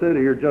brother said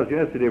here just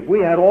yesterday, if we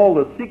had all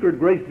the Secret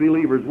Grace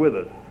believers with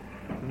us,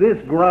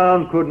 this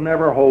ground could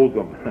never hold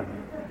them.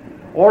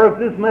 Or if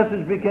this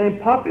message became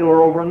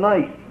popular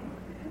overnight,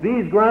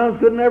 these grounds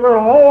could never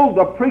hold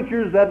the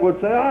preachers that would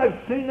say, "I've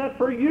seen that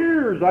for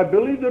years. I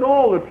believed it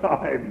all the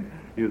time."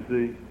 You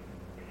see?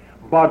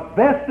 But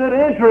vested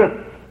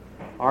interests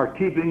are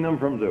keeping them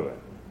from doing it.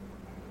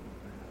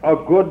 A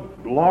good,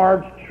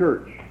 large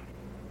church,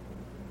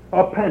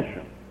 a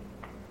pension,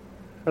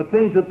 the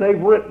things that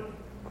they've written,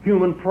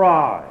 human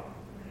pride,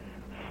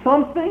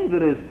 something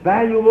that is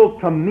valuable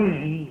to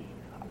me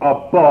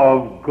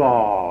above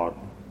God.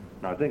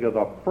 Now think of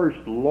the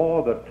first law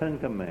of the 10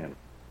 Commandments.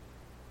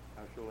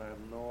 "I shall have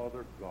no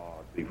other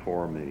God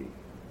before me."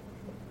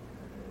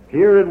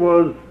 Here it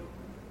was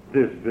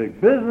this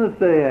big business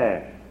they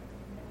had.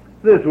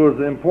 This was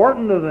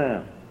important to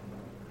them.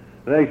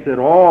 They said,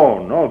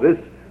 "Oh, no, this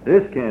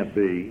can't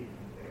be.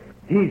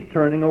 He's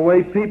turning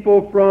away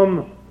people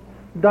from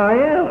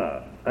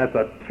Diana. That's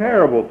a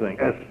terrible thing,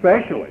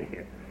 especially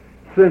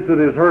since it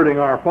is hurting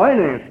our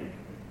finances."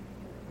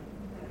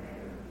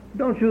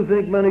 Don't you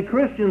think many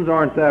Christians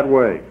aren't that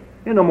way?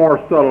 In a more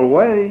subtle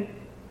way,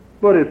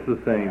 but it's the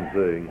same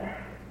thing.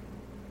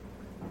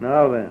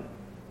 Now then,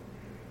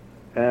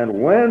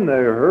 and when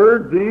they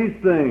heard these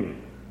things,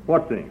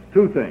 what things?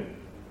 2 things.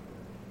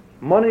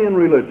 Money and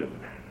religion.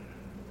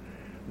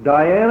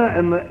 Diana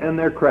and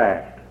their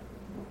craft.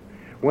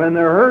 When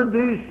they heard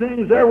these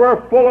things, they were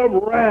full of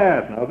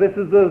wrath. Now this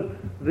is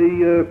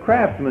the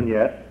craftsmen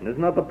yet, it's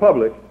not the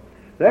public.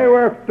 They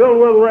were filled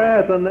with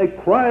wrath, and they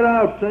cried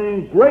out,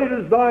 saying, "Great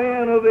is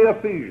Diana of the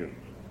Ephesians."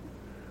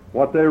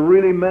 What they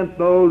really meant,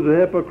 those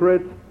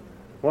hypocrites,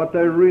 what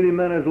they really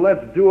meant is,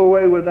 let's do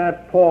away with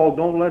that Paul.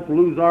 Don't let's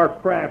lose our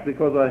craft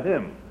because of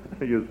him,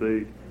 you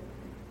see.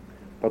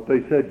 But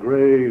they said,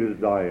 "Great is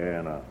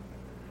Diana."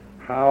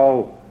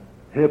 How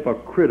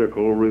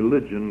hypocritical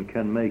religion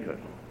can make us.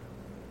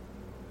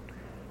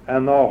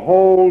 And the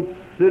whole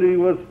city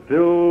was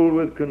filled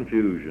with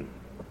confusion.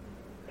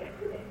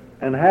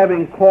 And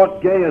having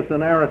caught Gaius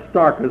and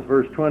Aristarchus,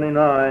 verse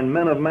 29,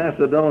 men of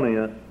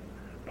Macedonia,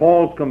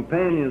 Paul's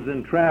companions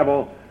in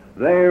travel,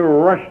 they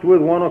rushed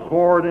with one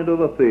accord into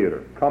the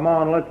theater. "Come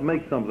on, let's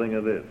make something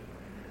of this."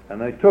 And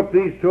they took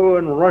these 2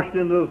 and rushed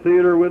into the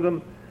theater with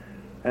them.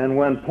 And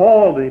when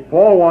Paul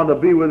wanted to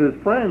be with his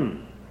friends,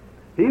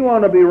 he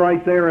wanted to be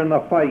right there in the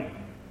fight.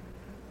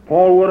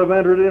 Paul would have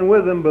entered in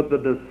with him, but the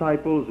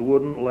disciples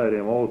wouldn't let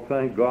him. Oh,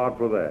 thank God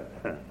for that.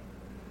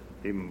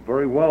 He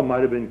very well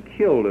might have been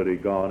killed had he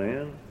gone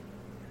in,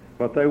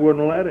 but they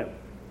wouldn't let him.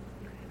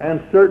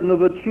 And certain of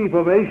the chief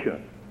of Asia,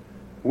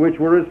 which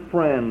were his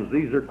friends,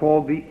 these are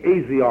called the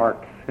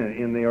Asiarchs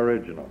in the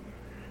original.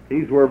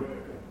 These were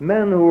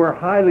men who were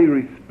highly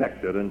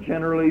respected and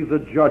generally the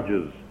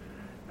judges,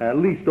 at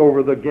least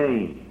over the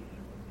games.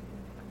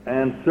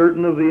 And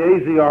certain of the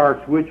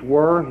Asiarchs, which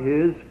were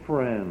his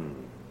friends,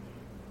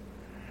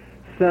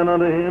 sent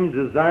unto him,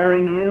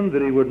 desiring him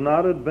that he would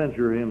not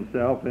adventure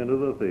himself into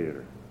the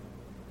theater.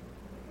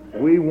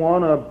 We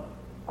won a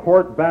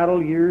court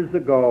battle years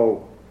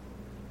ago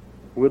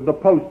with the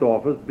post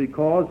office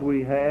because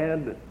we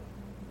had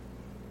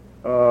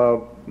a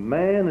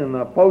man in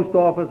the post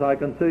office, I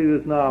can say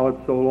this now,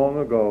 it's so long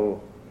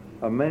ago,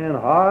 a man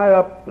high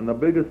up in the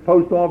biggest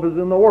post office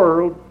in the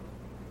world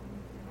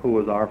who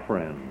was our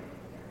friend.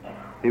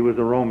 He was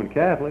a Roman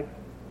Catholic.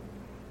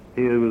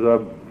 He was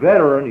a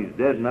veteran, he's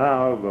dead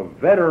now, a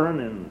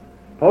veteran in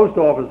post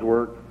office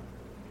work,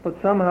 but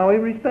somehow he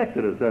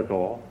respected us, that's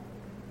all.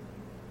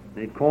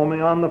 He'd call me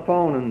on the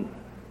phone and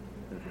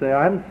say,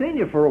 "I haven't seen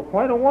you for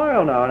quite a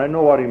while now," and I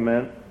know what he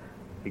meant.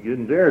 He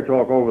didn't dare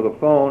talk over the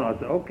phone. I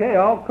said, "Okay,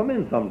 I'll come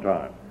in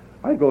sometime."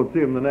 I'd go see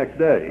him the next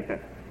day.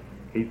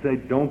 He'd say,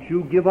 "Don't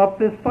you give up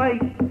this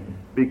fight,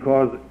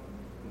 because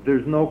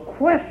there's no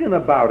question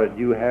about it.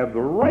 You have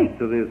the right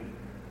to this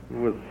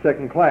with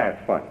second-class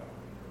fight."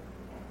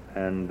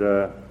 And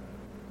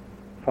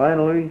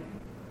finally,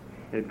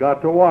 it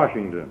got to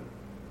Washington.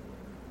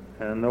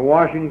 And the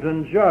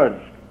Washington judge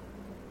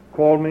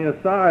called me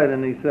aside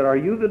and he said, "Are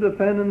you the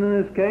defendant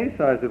in this case?"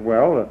 I said,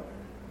 "Well, the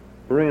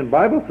Berean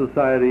Bible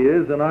Society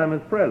is, and I'm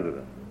its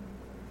president."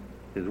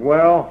 He said,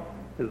 "Well,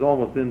 it's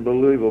almost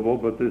unbelievable,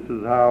 but this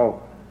is how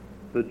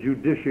the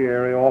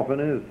judiciary often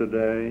is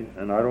today,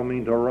 and I don't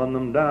mean to run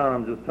them down,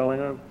 I'm just telling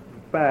a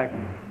fact,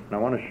 and I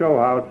want to show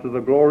how it's to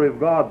the glory of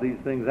God these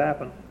things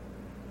happen."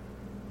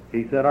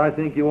 He said, "I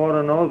think you ought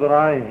to know that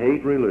I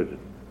hate religion."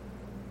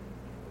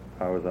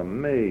 I was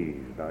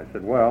amazed. I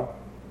said, "Well,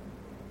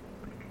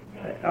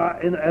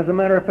 as a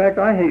matter of fact,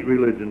 I hate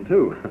religion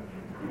too."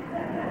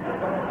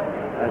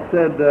 I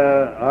said,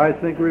 I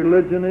think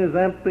religion is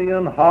empty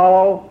and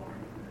hollow,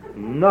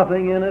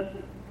 nothing in it.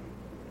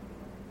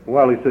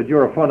 Well, he said,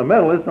 you're a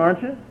fundamentalist,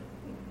 aren't you?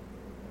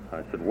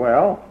 I said,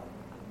 well,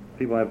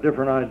 people have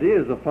different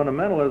ideas of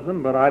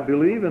fundamentalism, but I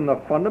believe in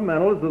the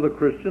fundamentals of the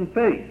Christian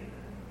faith.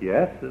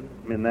 Yes,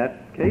 in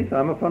that case,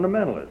 I'm a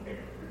fundamentalist.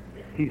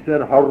 He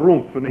said,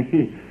 harumph, and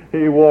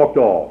he walked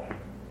off.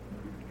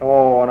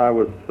 Oh, and I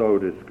was so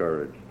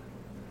discouraged.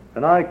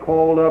 And I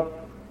called up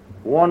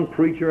one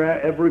preacher,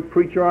 every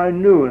preacher I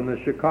knew in the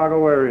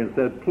Chicago area, and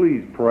said,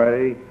 please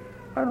pray.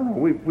 I don't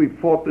know, we've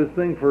fought this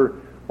thing for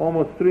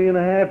almost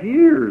 3.5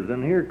 years,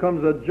 and here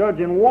comes a judge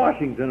in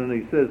Washington, and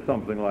he says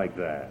something like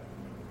that.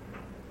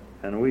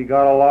 And we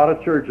got a lot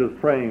of churches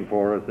praying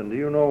for us, and do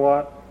you know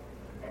what?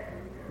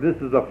 This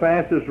is the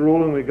fastest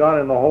ruling we got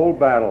in the whole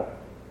battle.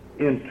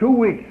 In 2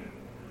 weeks,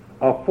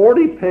 a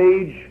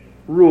 40-page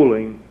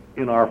ruling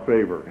in our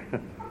favor.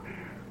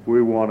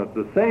 We won it.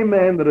 The same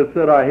man that had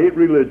said, I hate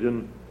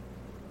religion,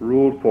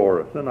 ruled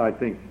for us. And I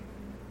think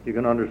you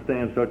can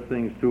understand such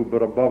things too,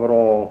 but above it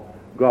all,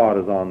 God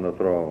is on the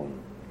throne.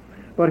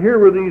 But here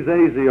were these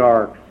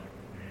Asiarchs,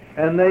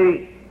 and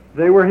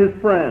they were his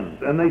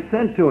friends, and they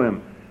sent to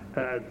him,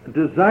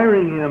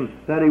 desiring him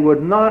that he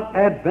would not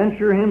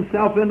adventure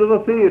himself into the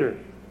theater.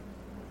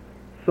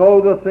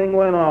 So the thing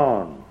went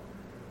on.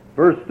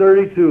 Verse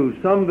 32,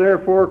 some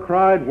therefore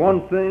cried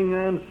one thing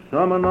and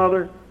some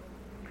another,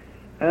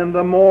 and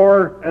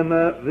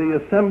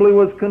the assembly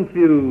was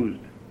confused,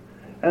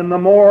 and the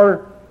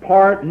more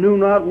part knew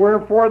not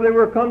wherefore they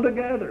were come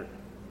together.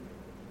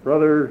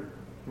 Brother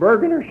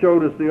Bergener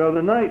showed us the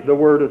other night, the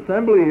word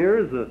assembly here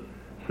is a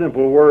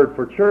simple word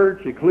for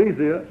church,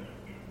 ecclesia.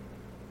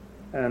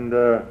 And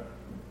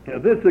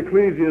this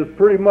ecclesia is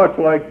pretty much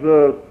like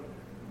the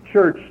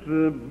church,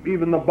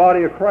 even the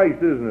body of Christ,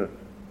 isn't it?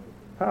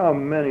 How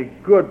many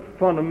good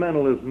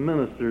fundamentalist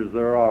ministers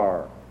there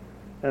are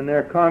and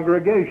their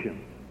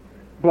congregations,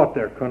 but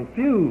they're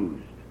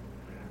confused.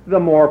 The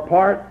more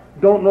part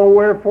don't know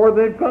wherefore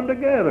they've come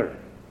together.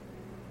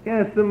 You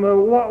ask them,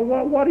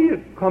 what are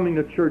you coming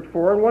to church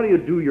for? And what do you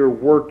do your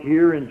work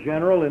here in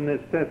general in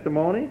this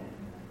testimony?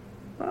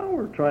 Well,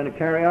 we're trying to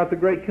carry out the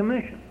Great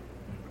Commission.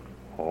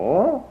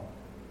 Oh,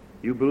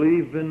 you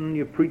believe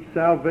you preach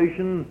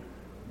salvation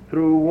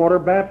through water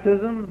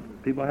baptism?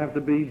 People have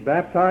to be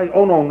baptized?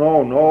 Oh,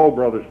 no,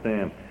 Brother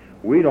Stam.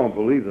 We don't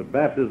believe that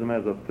baptism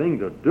has a thing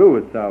to do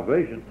with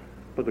salvation,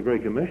 but the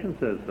Great Commission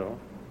says so.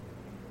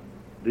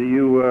 Do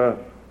you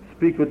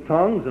speak with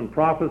tongues and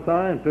prophesy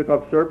and pick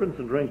up serpents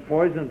and drink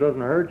poison? It doesn't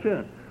hurt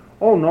you?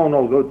 Oh,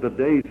 no, the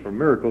days for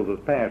miracles has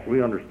passed.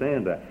 We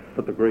understand that.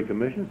 But the Great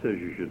Commission says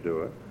you should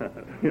do it,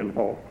 you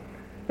know.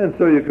 And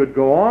so you could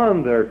go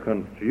on. They're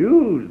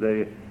confused.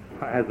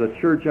 Has the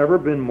church ever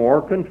been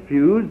more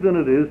confused than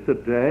it is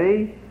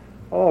today?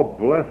 Oh,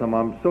 bless them.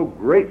 I'm so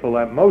grateful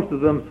that most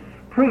of them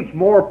preach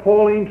more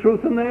Pauline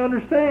truth than they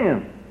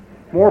understand.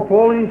 More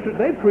Pauline truth.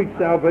 They preach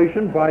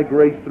salvation by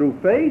grace through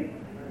faith.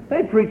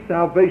 They preach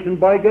salvation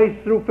by grace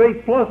through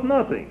faith plus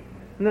nothing.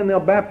 And then they'll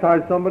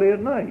baptize somebody at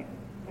night.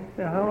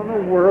 Now, how in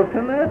the world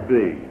can that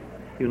be?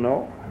 You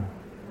know?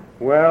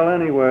 Well,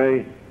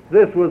 anyway,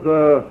 this was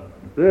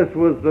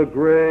the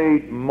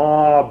great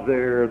mob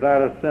there,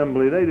 that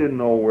assembly. They didn't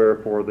know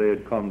wherefore they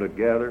had come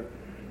together.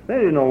 They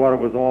didn't know what it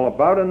was all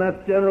about, and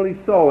that's generally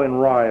so in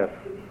riots.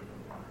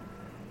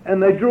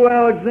 And they drew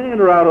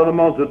Alexander out of the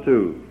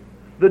multitude,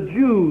 the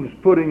Jews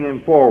putting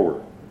him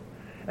forward.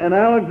 And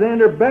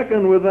Alexander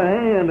beckoned with a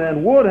hand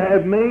and would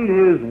have made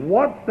his,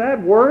 what's that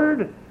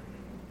word?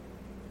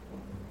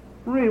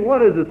 Read, what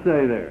does it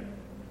say there?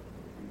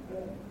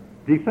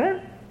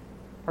 Defense?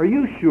 Are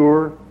you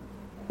sure?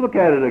 Look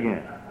at it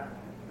again.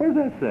 What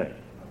does that say?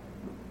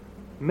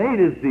 Made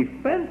his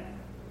defense?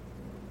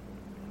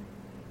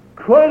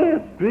 Could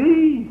it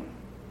be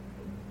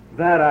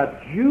that a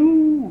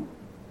Jew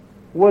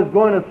was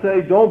going to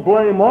say, don't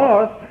blame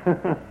us,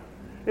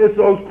 it's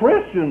those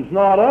Christians,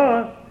 not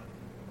us?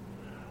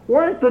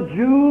 Weren't the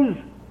Jews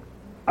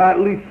at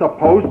least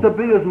supposed to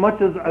be as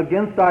much as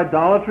against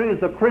idolatry as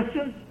the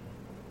Christians?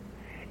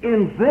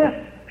 In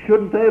this,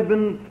 shouldn't they have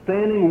been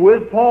standing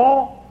with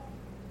Paul?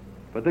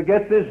 But they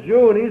get this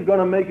Jew, and he's going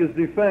to make his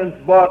defense,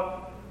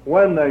 but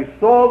when they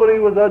saw that he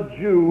was a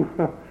Jew,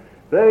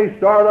 they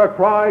started a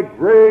cry,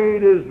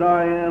 great is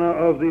Diana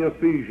of the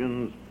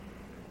Ephesians.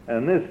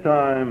 And this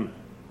time,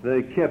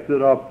 they kept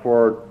it up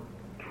for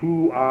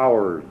 2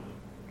 hours.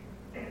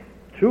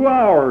 2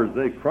 hours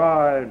they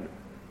cried,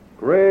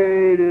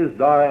 great is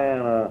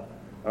Diana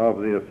of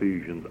the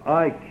Ephesians.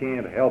 I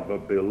can't help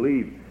but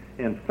believe.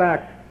 In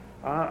fact,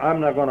 I'm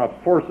not going to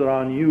force it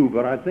on you,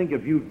 but I think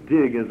if you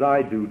dig as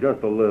I do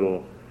just a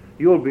little,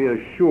 you'll be as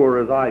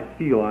sure as I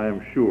feel I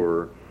am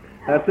sure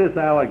that this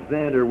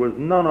Alexander was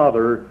none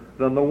other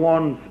than the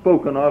one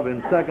spoken of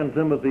in 2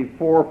 Timothy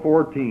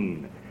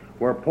 4:14,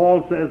 where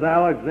Paul says,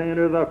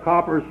 Alexander the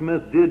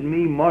coppersmith did me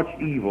much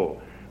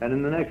evil. And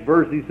in the next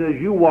verse he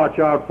says, you watch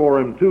out for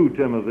him too,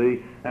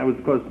 Timothy. That was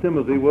because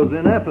Timothy was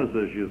in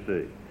Ephesus, you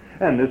see.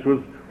 And this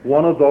was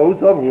one of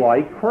those of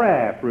like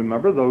craft.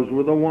 Remember, those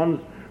were the ones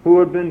who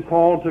had been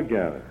called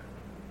together.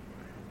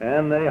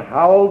 And they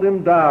howled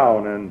him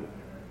down, and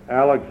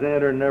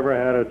Alexander never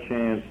had a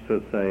chance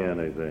to say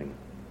anything.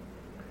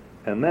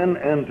 And then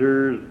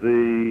enters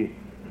the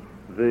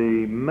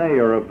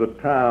mayor of the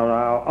town,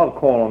 I'll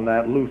call him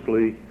that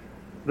loosely,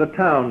 the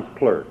town's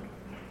clerk.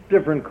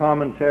 Different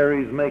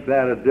commentaries make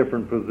that a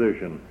different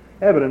position.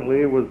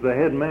 Evidently, it was the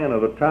head man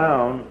of the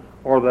town,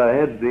 or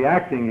the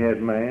acting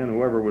head man,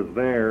 whoever was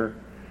there.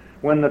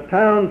 When the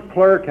town's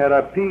clerk had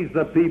appeased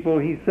the people,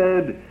 he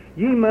said,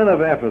 "Ye men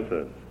of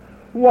Ephesus,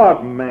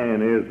 what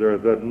man is there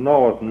that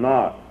knoweth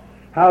not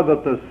how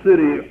that the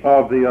city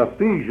of the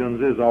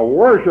Ephesians is a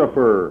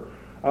worshipper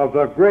of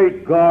the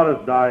great goddess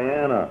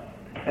Diana,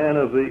 and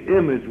of the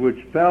image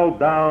which fell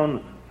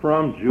down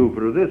from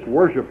Jupiter?" This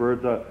worshiper,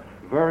 it's a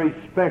very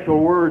special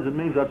word. It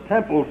means a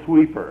temple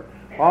sweeper.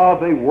 Oh,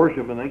 they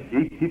worship and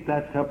they keep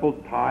that temple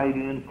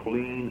tidy and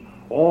clean,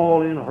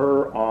 all in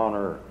her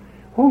honor.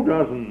 Who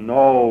doesn't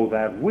know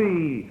that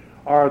we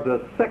are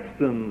the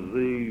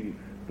sextons,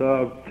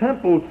 the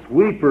temple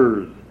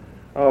sweepers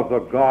of the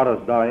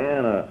goddess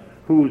Diana,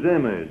 whose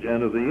image,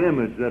 and of the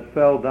image that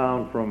fell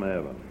down from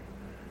heaven?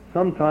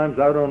 Sometimes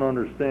I don't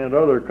understand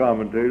other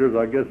commentators.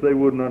 I guess they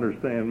wouldn't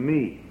understand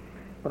me.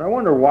 But I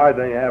wonder why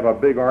they have a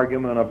big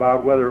argument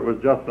about whether it was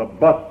just a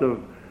bust of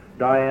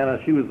Diana.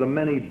 She was the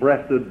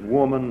many-breasted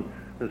woman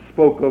that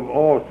spoke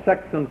of,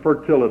 sex and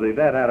fertility.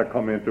 That had to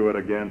come into it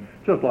again,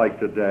 just like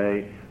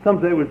today.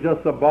 Some say it was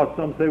just a bust.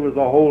 Some say it was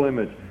the whole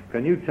image.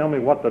 Can you tell me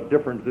what the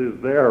difference is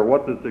there, or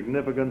what the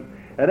significance?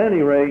 At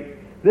any rate,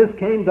 this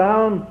came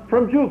down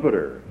from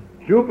Jupiter.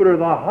 Jupiter,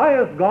 the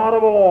highest god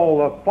of all,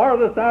 the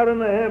farthest out in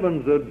the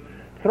heavens, had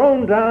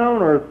thrown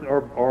down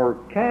or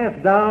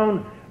cast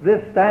down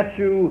this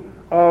statue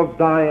of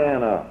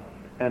Diana,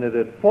 and it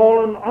had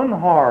fallen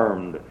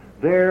unharmed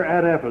there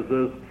at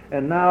Ephesus,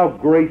 and now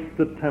graced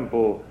the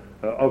temple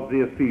of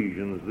the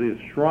Ephesians, the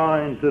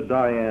shrine to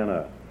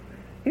Diana.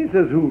 He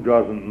says, who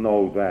doesn't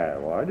know that?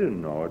 Well, I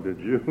didn't know it, did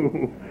you?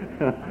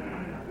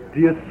 Do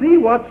you see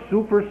what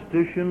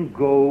superstition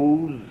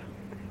goes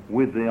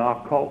with the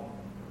occult?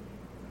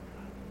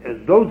 As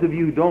those of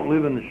you who don't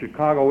live in the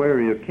Chicago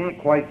area can't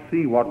quite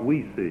see what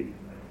we see.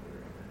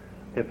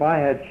 If I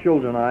had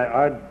children,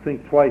 I'd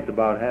think twice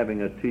about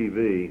having a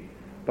TV,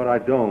 but I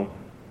don't.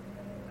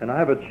 And I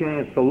have a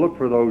chance to look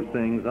for those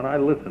things, and I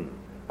listen.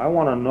 I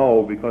want to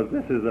know, because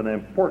this is an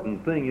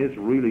important thing. It's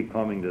really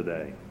coming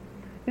today.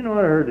 You know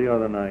what I heard the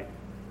other night?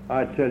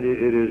 I tell you,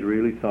 it is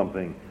really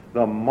something.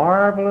 The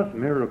marvelous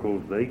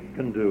miracles they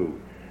can do,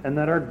 and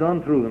that are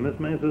done through them. This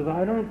man says,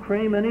 I don't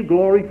claim any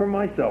glory for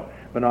myself.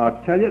 But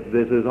I'll tell you,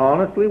 this is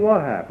honestly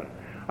what happened.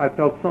 I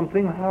felt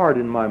something hard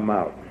in my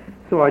mouth.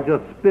 So I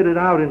just spit it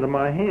out into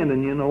my hand,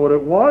 and you know what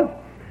it was?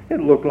 It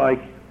looked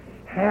like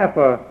half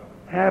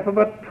of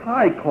a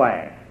tie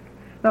clasp.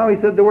 Now, he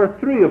said there were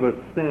 3 of us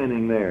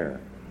standing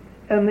there.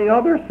 And the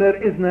other said,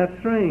 isn't that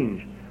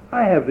strange?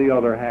 I have the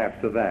other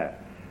half to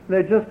that.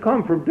 They just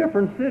come from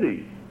different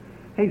cities.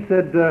 He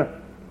said,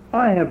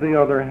 I have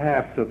the other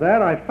half to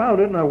that. I found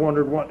it, and I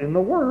wondered what in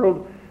the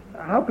world,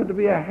 how could there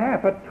be a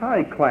half a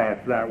tie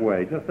clasp that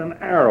way? Just an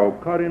arrow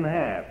cut in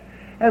half.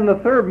 And the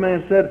third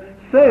man said,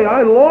 say,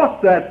 I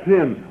lost that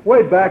pin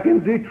way back in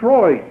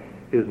Detroit.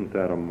 Isn't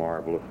that a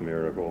marvelous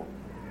miracle?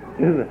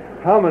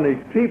 How many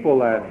people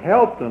that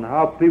helped, and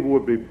how people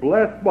would be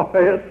blessed by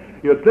it.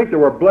 You'd think they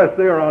were blessed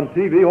there on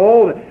TV.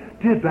 Oh,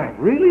 did that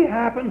really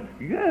happen?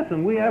 Yes,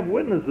 and we have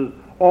witnesses.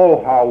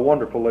 Oh, how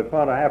wonderful. They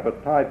found a half a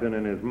tie pin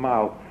in his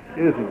mouth.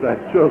 Isn't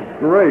that just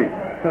great?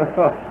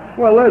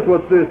 Well, that's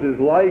what this is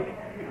like.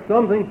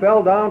 Something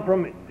fell down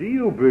from... Do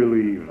you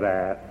believe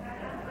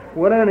that?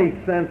 Would any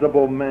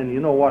sensible men...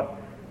 You know what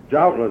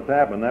doubtless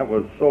happened? That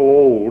was so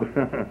old.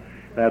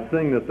 That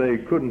thing that they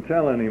couldn't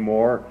tell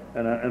anymore,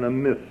 and a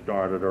mist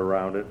started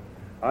around it.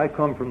 I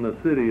come from the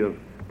city of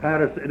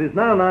Patterson. It is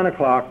now 9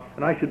 o'clock,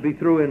 and I should be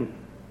through in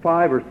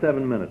 5 or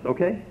 7 minutes,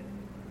 okay?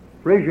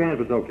 Raise your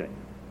hand if it's okay.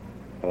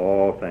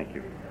 Oh, thank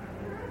you.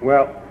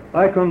 Well,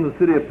 I come from the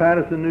city of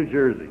Patterson, New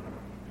Jersey.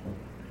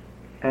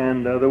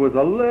 And there was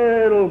a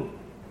little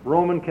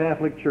Roman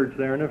Catholic church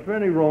there. And if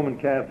any Roman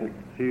Catholics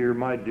here,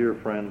 my dear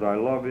friends, I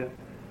love you.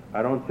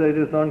 I don't say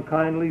this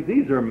unkindly.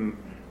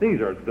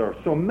 There are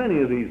so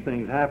many of these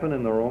things happen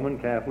in the Roman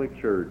Catholic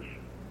Church.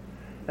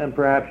 And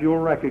perhaps you'll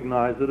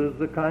recognize it as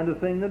the kind of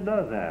thing that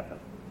does happen.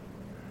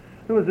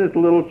 There was this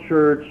little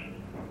church,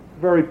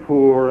 very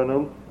poor, and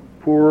a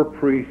poor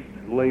priest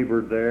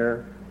labored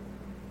there.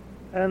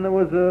 And there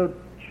was a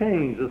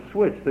change, a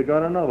switch. They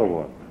got another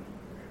one.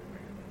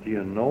 Do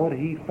you know what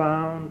he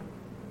found?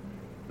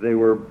 They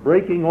were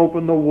breaking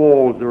open the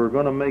walls. They were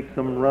going to make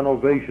some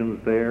renovations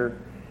there.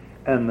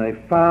 And they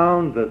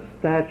found the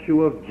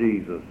statue of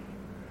Jesus.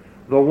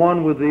 The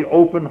one with the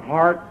open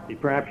heart.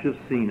 Perhaps you've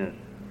seen it.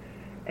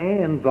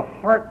 And the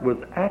heart was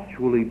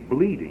actually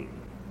bleeding.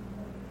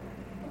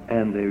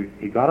 And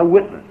he got a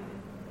witness.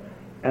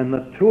 And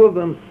the 2 of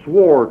them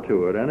swore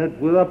to it. And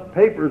the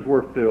papers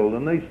were filled.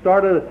 And they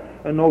started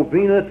a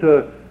novena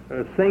to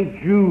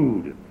St.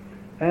 Jude.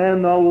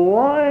 And the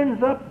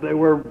lines up, they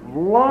were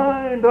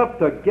lined up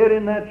to get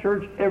in that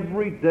church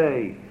every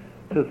day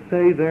to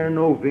say their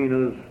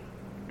novenas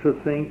to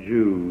St.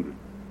 Jude.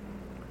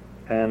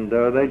 And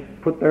they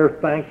put their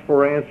thanks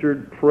for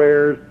answered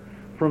prayers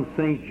from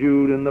St.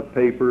 Jude in the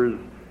papers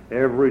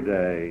every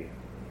day.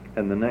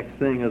 And the next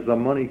thing, as the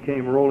money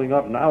came rolling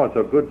up, now it's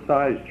a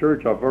good-sized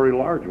church, a very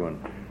large one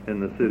in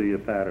the city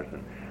of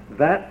Patterson.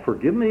 That,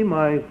 forgive me,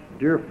 my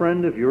dear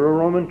friend, if you're a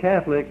Roman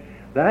Catholic,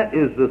 that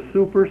is the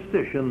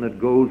superstition that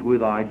goes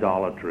with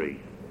idolatry.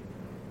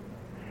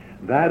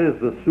 That is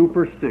the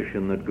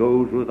superstition that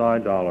goes with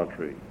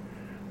idolatry.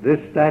 This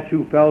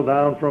statue fell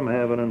down from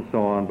heaven and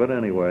so on. But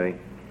anyway,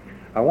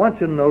 I want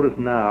you to notice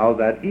now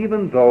that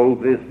even though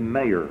this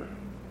mayor,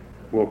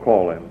 we'll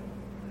call him,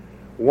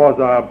 was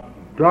a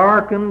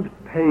darkened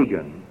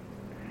pagan,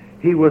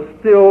 he was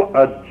still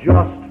a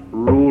just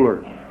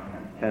ruler.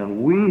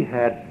 And we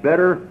had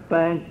better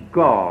thank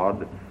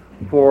God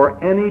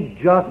for any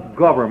just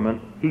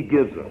government he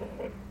gives us.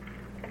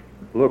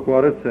 Look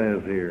what it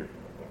says here.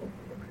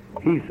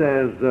 He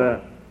says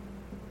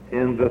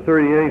in the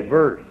 38th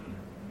verse,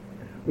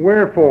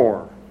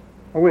 wherefore,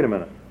 wait a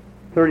minute,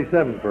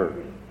 37th verse.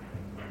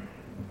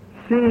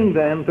 Seeing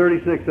then,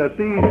 36, that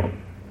these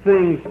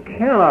things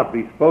cannot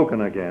be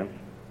spoken against,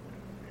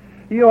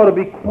 ye ought to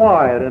be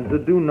quiet and to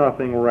do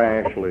nothing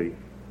rashly.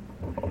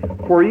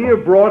 For ye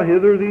have brought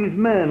hither these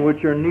men,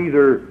 which are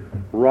neither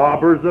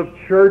robbers of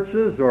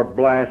churches or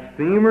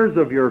blasphemers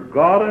of your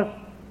goddess.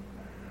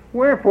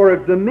 Wherefore,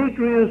 if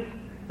Demetrius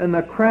and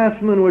the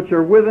craftsmen which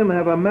are with him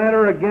have a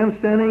matter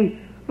against any,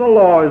 the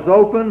law is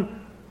open.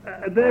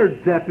 They're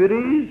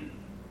deputies,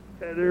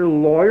 they're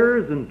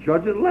lawyers and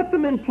judges. Let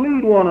them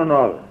plead one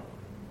another.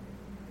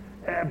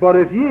 But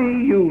if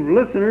ye, you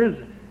listeners,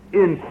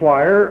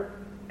 inquire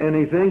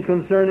anything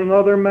concerning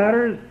other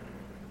matters,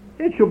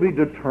 it shall be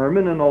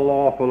determined in a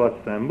lawful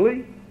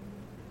assembly.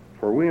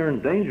 For we are in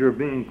danger of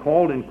being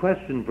called in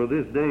question for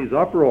this day's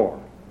uproar,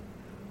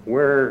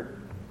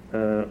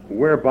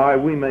 whereby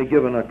we may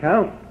give an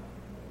account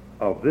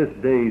of this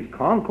day's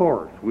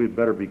concourse. We'd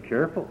better be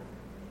careful.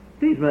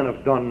 These men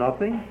have done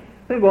nothing.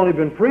 They've only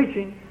been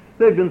preaching.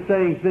 They've been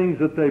saying things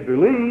that they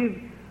believe.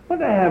 But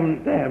they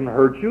haven't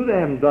hurt you. They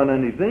haven't done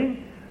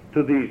anything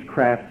to these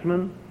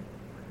craftsmen.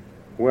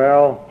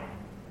 Well,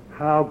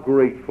 how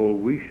grateful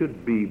we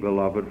should be,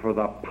 beloved, for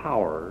the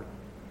power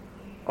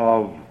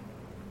of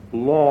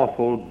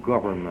lawful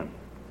government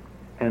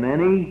and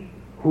any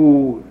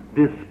who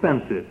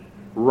dispense it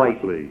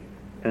rightly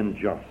and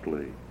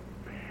justly.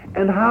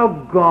 And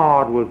how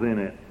God was in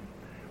it.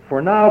 For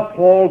now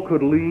Paul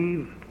could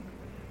leave.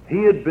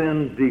 He had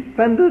been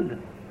defended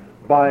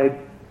by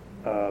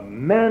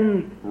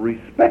men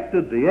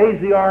respected, the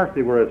Asiarch.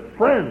 They were his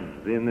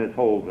friends in this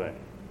whole thing.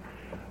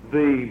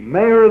 The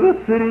mayor of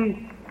the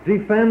city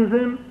defends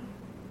him,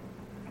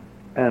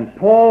 and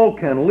Paul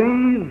can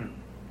leave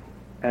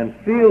and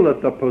feel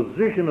that the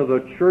position of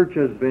the church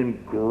has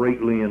been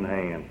greatly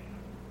enhanced.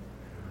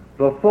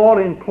 The thought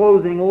in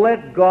closing,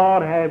 let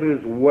God have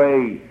his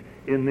way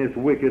in this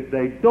wicked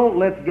day. Don't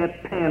let's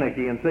get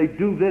panicky and say,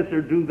 do this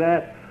or do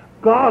that.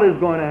 God is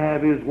going to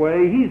have his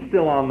way. He's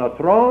still on the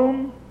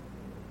throne.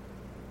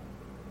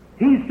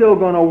 He's still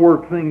going to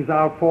work things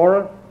out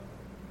for us.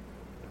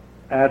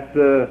 At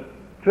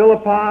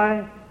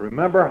Philippi,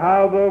 remember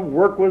how the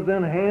work was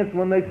enhanced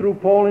when they threw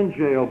Paul in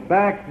jail,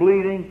 back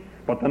bleeding.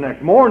 But the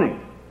next morning,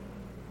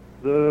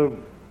 the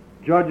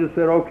judges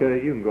said,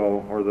 okay, you can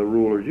go, or the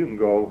rulers, you can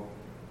go.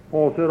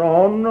 Paul said,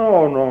 oh,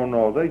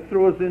 no. They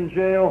threw us in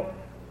jail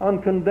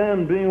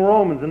uncondemned, being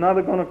Romans, and now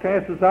they're going to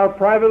cast us out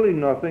privately,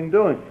 nothing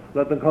doing.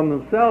 Let them come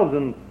themselves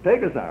and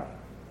take us out.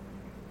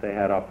 They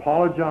had to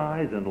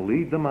apologize and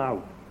lead them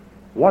out.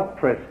 What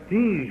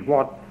prestige,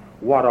 what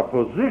a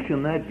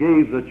position that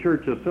gave the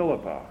church of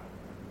Philippi.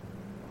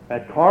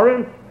 At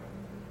Corinth,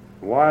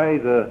 why,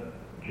 the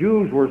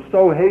Jews were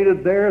so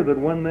hated there that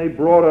when they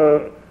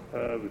brought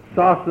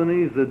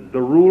Sosthenes,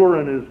 the ruler,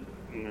 and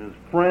his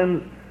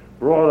friends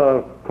brought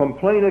a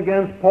complaint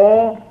against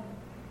Paul,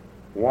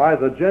 why,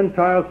 the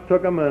Gentiles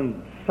took him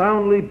and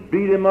soundly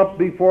beat him up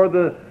before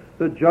the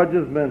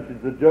judge's bench.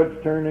 The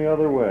judge turned the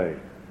other way.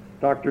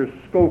 Dr.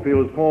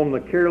 Schofield has called him the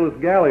careless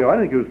Gallio. I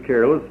think he was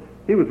careless.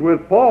 He was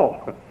with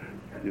Paul,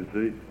 you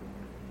see.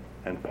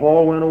 And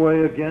Paul went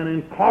away again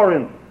in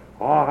Corinth.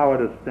 Oh, how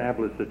it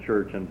established the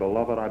church. And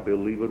beloved, I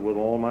believe it with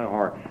all my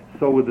heart.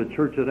 So with the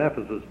church at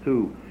Ephesus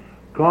too.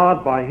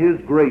 God, by his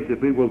grace,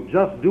 if we will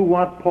just do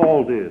what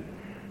Paul did,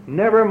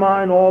 never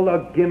mind all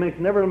the gimmicks,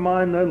 never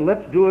mind the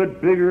let's do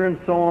it bigger and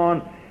so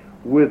on,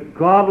 with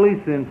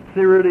godly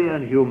sincerity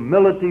and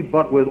humility,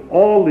 but with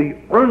all the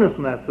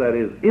earnestness that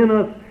is in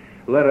us,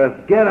 let us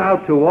get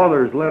out to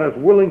others. Let us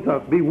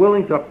be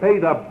willing to pay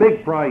the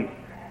big price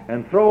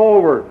and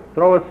throw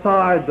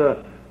aside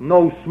the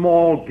no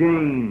small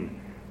gain.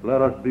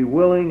 Let us be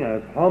willing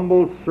as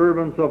humble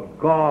servants of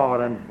God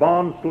and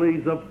bond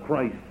slaves of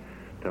Christ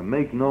to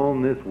make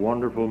known this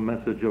wonderful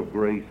message of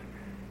grace.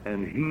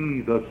 And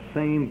he, the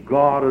same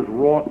God, has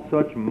wrought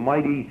such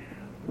mighty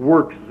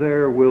works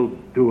there, will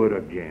do it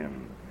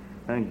again.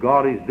 And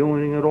God is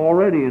doing it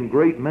already in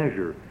great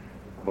measure,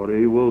 but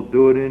He will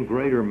do it in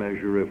greater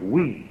measure if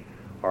we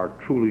are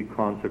truly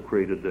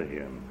consecrated to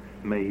Him.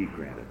 May He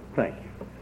grant it. Thank you.